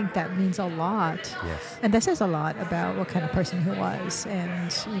 and I think that means a lot. Yes. And that says a lot about what kind of person he was, and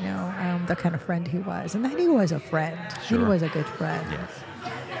the kind of friend he was, and that he was a friend. Sure. He was a good friend.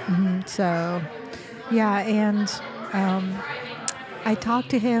 Yes. So, yeah, and I talked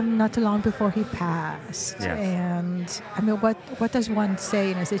to him not too long before he passed. Yes. And I mean, what does one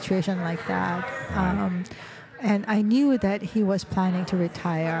say in a situation like that? Right. And I knew that he was planning to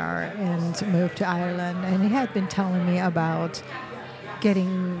retire and move to Ireland, and he had been telling me about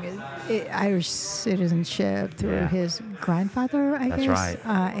getting Irish citizenship through his grandfather, I guess. That's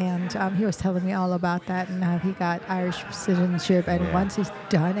right. And he was telling me all about that and how he got Irish citizenship. And once he's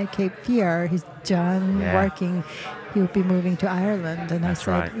done at Cape Fear, he's done working, he would be moving to Ireland. And That's I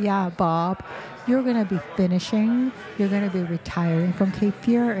said, right. yeah, Bob, you're going to be finishing, you're going to be retiring from Cape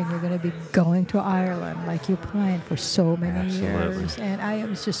Fear, and you're going to be going to Ireland like you planned for so many years. And I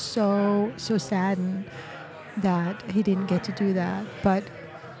was just so saddened that he didn't get to do that. But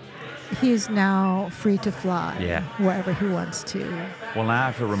he is now free to fly wherever he wants to. Well, now I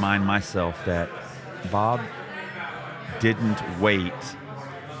have to remind myself that Bob didn't wait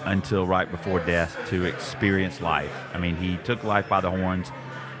until right before death to experience life. I mean, he took life by the horns.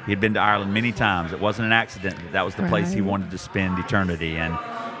 He had been to Ireland many times. It wasn't an accident that was the place he wanted to spend eternity. And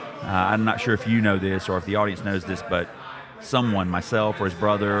I'm not sure if you know this or if the audience knows this, but someone, myself or his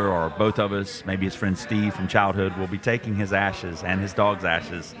brother or both of us, maybe his friend Steve from childhood, will be taking his ashes and his dog's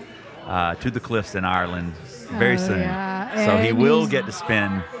ashes to the cliffs in Ireland very soon. Yeah. So he And will his get to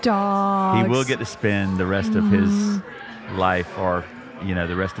spend dogs. he will get to spend the rest of his life, or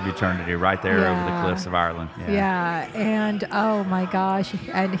the rest of eternity, right there over the cliffs of Ireland. Yeah, and oh my gosh,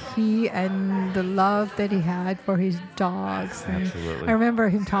 and he and the love that he had for his dogs. And Absolutely. I remember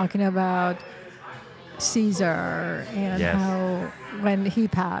him talking about Caesar and how when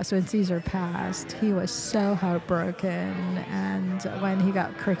Caesar passed, he was so heartbroken, and when he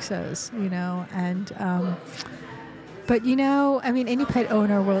got Crixus, but any pet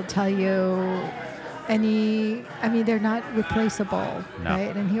owner will tell you they're not replaceable,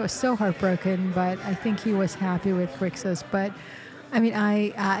 right? And he was so heartbroken, but I think he was happy with Crixus. But I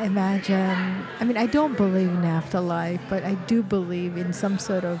imagine, I don't believe in afterlife, but I do believe in some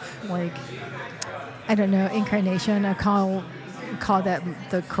sort of incarnation. I call that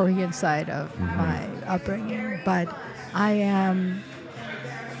the Korean side of my upbringing. But I am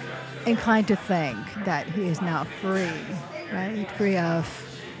inclined to think that he is now free, right? Free of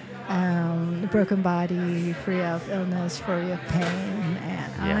broken body, free of illness, free of pain,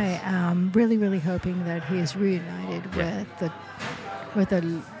 and I am really, really hoping that he is reunited with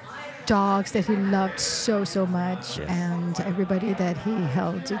the dogs that he loved so much, and everybody that he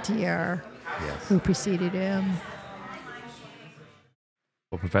held dear, who preceded him.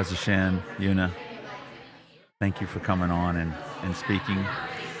 Well, Professor Shin, Yuna, thank you for coming on and speaking.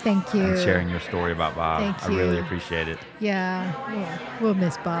 Thank you. And sharing your story about Bob. Thank I really you. appreciate it. Yeah, we'll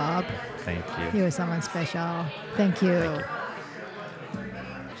miss Bob. Thank you. He was someone special. Thank you. Thank you.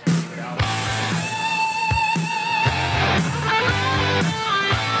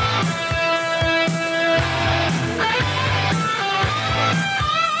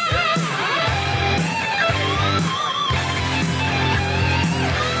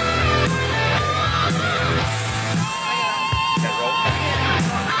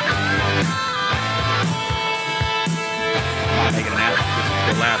 Taking an answer. This is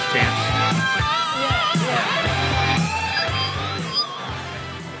the last chance.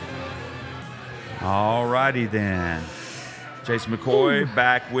 All righty then. Jason McCoy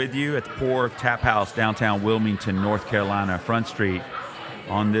back with you at the Poor Tap House, downtown Wilmington, North Carolina, Front Street,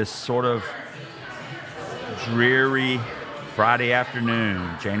 on this sort of dreary Friday afternoon,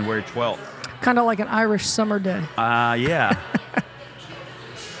 January 12th. Kind of like an Irish summer day. Yeah.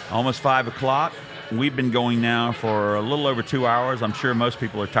 Almost 5 o'clock. We've been going now for a little over 2 hours. I'm sure most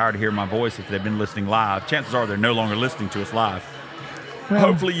people are tired of hearing my voice if they've been listening live. Chances are they're no longer listening to us live. Well,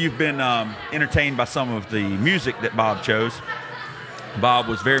 hopefully you've been entertained by some of the music that Bob chose. Bob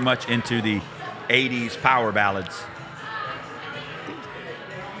was very much into the 80s power ballads.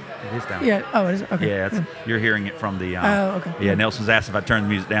 It is down. Yeah. Oh, it is. Okay. Yeah, you're hearing it from the. Okay. Yeah, Nelson's asked if I turn the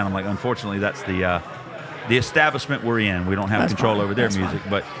music down. I'm like, unfortunately, that's the establishment we're in. We don't have control over their music,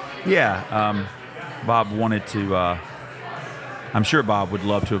 but yeah. Bob wanted to, I'm sure Bob would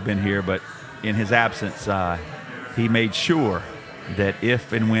love to have been here, but in his absence, he made sure that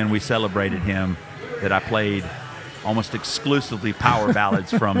if and when we celebrated him, that I played almost exclusively power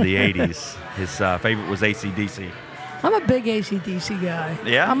ballads from the 80s. His favorite was AC/DC. I'm a big AC/DC guy.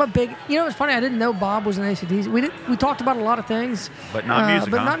 Yeah? I'm a big. You know, it's funny. I didn't know Bob was an AC/DC. We talked about a lot of things, But not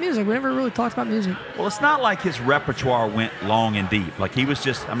music, But huh? not music. We never really talked about music. Well, it's not like his repertoire went long and deep. Like he was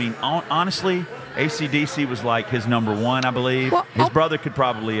just, I mean, honestly, AC/DC was like his number one, I believe. Well, His brother could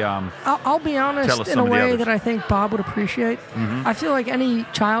probably, I'll be Tell us honest in some a of the way others. that I think Bob would appreciate. I feel like any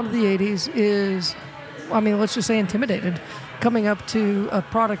child of the 80s is, I mean, let's just say intimidated coming up to a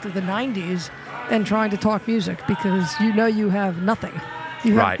product of the 90s and trying to talk music because you know you have nothing.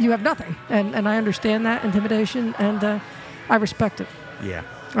 You have, Right. you have nothing. And I understand that intimidation, and I respect it. yeah.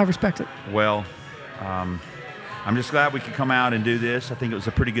 I respect it. Well, I'm just glad we could come out and do this. I think it was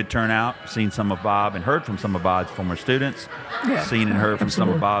a pretty good turnout. Seen some of Bob and heard from some of Bob's former students. Yeah, Seen and heard from some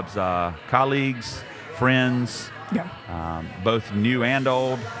of absolutely. Bob's colleagues, friends, Yeah. both new and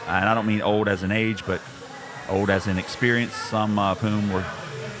old. And I don't mean old as in age, but old as in experience, some of whom were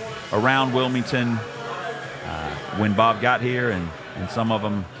around Wilmington when Bob got here, and some of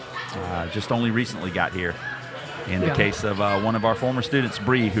them just only recently got here. In the Yeah. case of one of our former students,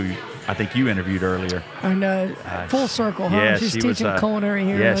 Bree, who I think you interviewed earlier. I know. Full circle, huh? Yeah, She's she was teaching culinary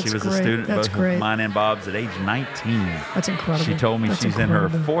here. Yeah, That's she was great. a student, That's both great. of mine and Bob's, at age 19. That's incredible. She told me That's she's in her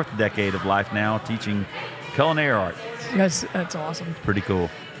incredible. 4th decade of life now, teaching culinary art. That's awesome. Pretty cool.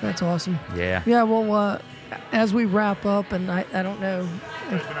 That's awesome. Yeah. Yeah, well, as we wrap up, and I don't know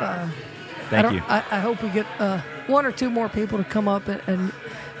if Thank you. I hope we get one or two more people to come up and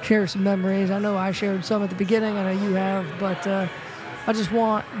share some memories. I know I shared some at the beginning. I know you have, but I just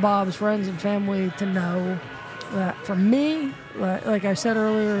want Bob's friends and family to know that for me, like I said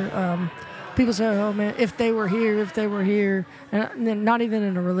earlier, people say, "Oh man, if they were here," and then not even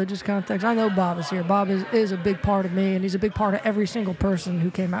in a religious context. I know Bob is here. Bob is a big part of me, and he's a big part of every single person who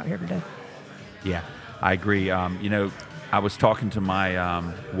came out here today. Yeah, I agree. You know, I was talking to my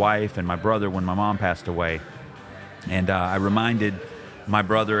wife and my brother when my mom passed away, and I reminded my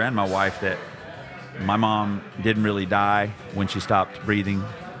brother and my wife that my mom didn't really die when she stopped breathing,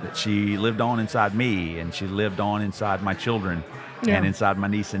 that she lived on inside me, and she lived on inside my children and inside my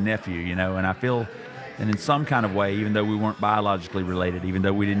niece and nephew, you know, and I feel that in some kind of way, even though we weren't biologically related, even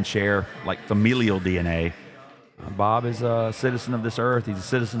though we didn't share like familial DNA, Bob is a citizen of this earth. He's a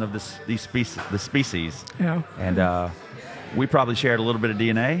citizen of this species. Yeah. And we probably shared a little bit of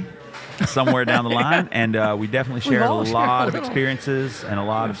DNA somewhere down the line, and we definitely shared a all shared lot a of little. experiences and a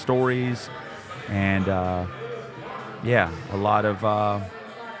lot of stories, and a lot of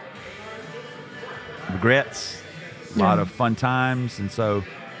regrets, a lot of fun times. And so,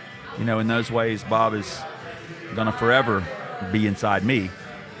 you know, in those ways, Bob is gonna forever be inside me.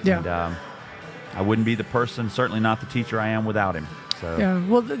 Yeah. And I wouldn't be the person, certainly not the teacher I am, without him. So Yeah.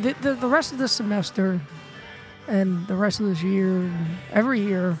 Well, the rest of this semester and the rest of this year, every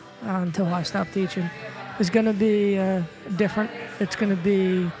year until I stop teaching, is going to be different. It's going to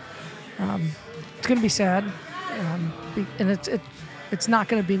be sad, and it's not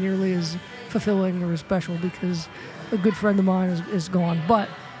going to be nearly as fulfilling or as special because a good friend of mine is gone. But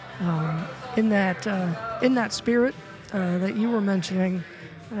in that spirit that you were mentioning,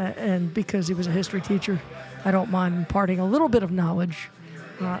 and because he was a history teacher, I don't mind imparting a little bit of knowledge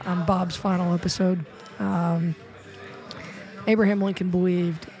on Bob's final episode. Abraham Lincoln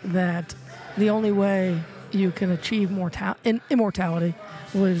believed that the only way you can achieve immortality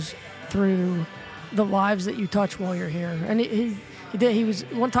was through the lives that you touch while you're here. And he did. He was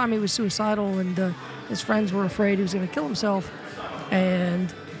one time he was suicidal, and his friends were afraid he was going to kill himself.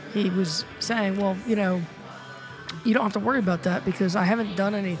 And he was saying, "Well, you know, you don't have to worry about that because I haven't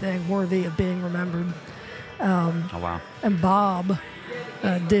done anything worthy of being remembered." oh wow. And Bob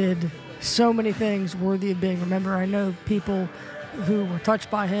did so many things worthy of being remembered. I know people who were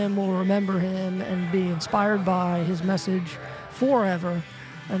touched by him will remember him and be inspired by his message forever.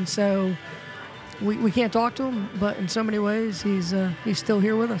 And so we can't talk to him, but in so many ways, he's still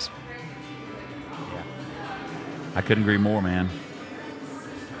here with us. I couldn't agree more, man.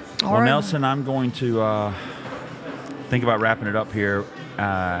 All Well, right. Nelson, I'm going to think about wrapping it up here.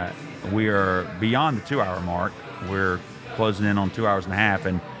 We are beyond the 2-hour mark. We're closing in on 2 hours and a half,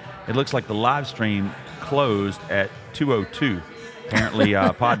 and it looks like the live stream closed at 2:02. Apparently,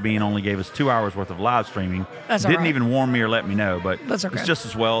 Podbean only gave us 2 hours worth of live streaming. That's all Didn't right. even warn me or let me know, but That's okay. it's just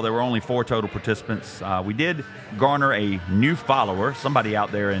as well. There were only 4 total participants. We did garner a new follower. Somebody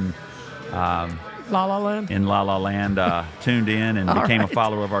out there in La La Land. La La Land tuned in and All became a right.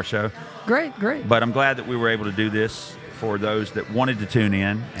 follower of our show. Great. But I'm glad that we were able to do this for those that wanted to tune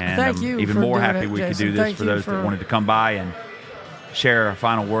in, and Thank I'm you even for more doing happy it, we could Jason. do this Thank for you those for- that wanted to come by and share a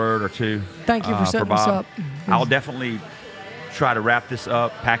final word or two. Thank you for for setting Bob. this up. I'll definitely try to wrap this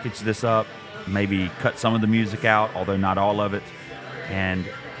up, package this up, maybe cut some of the music out, although not all of it, and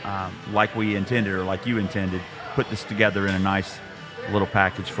like we intended, or like you intended, put this together in a nice little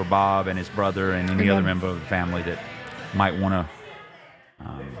package for Bob and his brother and any other member of the family that might want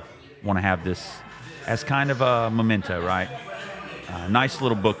to have this as kind of a memento, right? Nice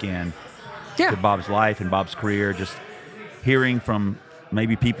little bookend to Bob's life and Bob's career, just hearing from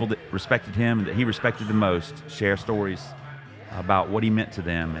maybe people that respected him, that he respected the most, share stories about what he meant to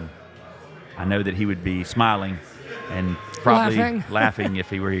them. And I know that he would be smiling and probably laughing if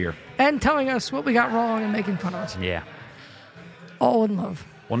he were here. And telling us what we got wrong and making fun of us. Yeah. All in love.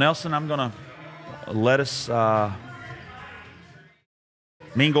 Well, Nelson, I'm going to let us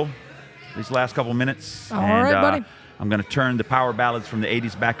mingle these last couple minutes. All right, buddy. I'm going to turn the power ballads from the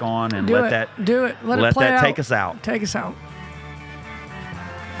 80s back on and let that take us out. Take us out.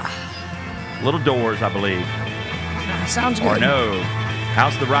 Little Doors, I believe. Sounds good. Or no,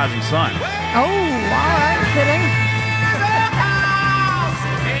 House of the Rising Sun. Oh, all right, fitting.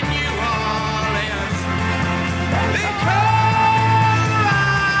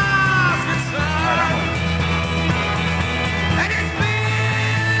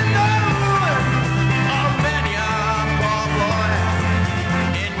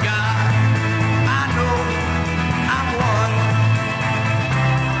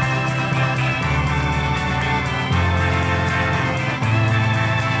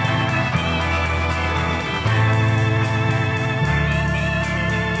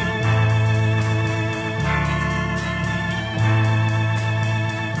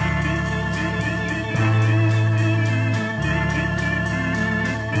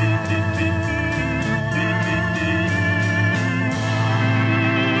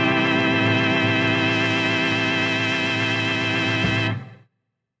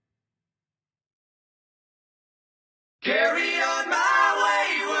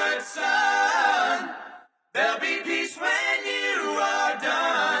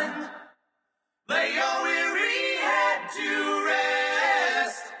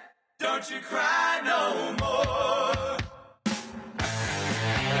 You cry.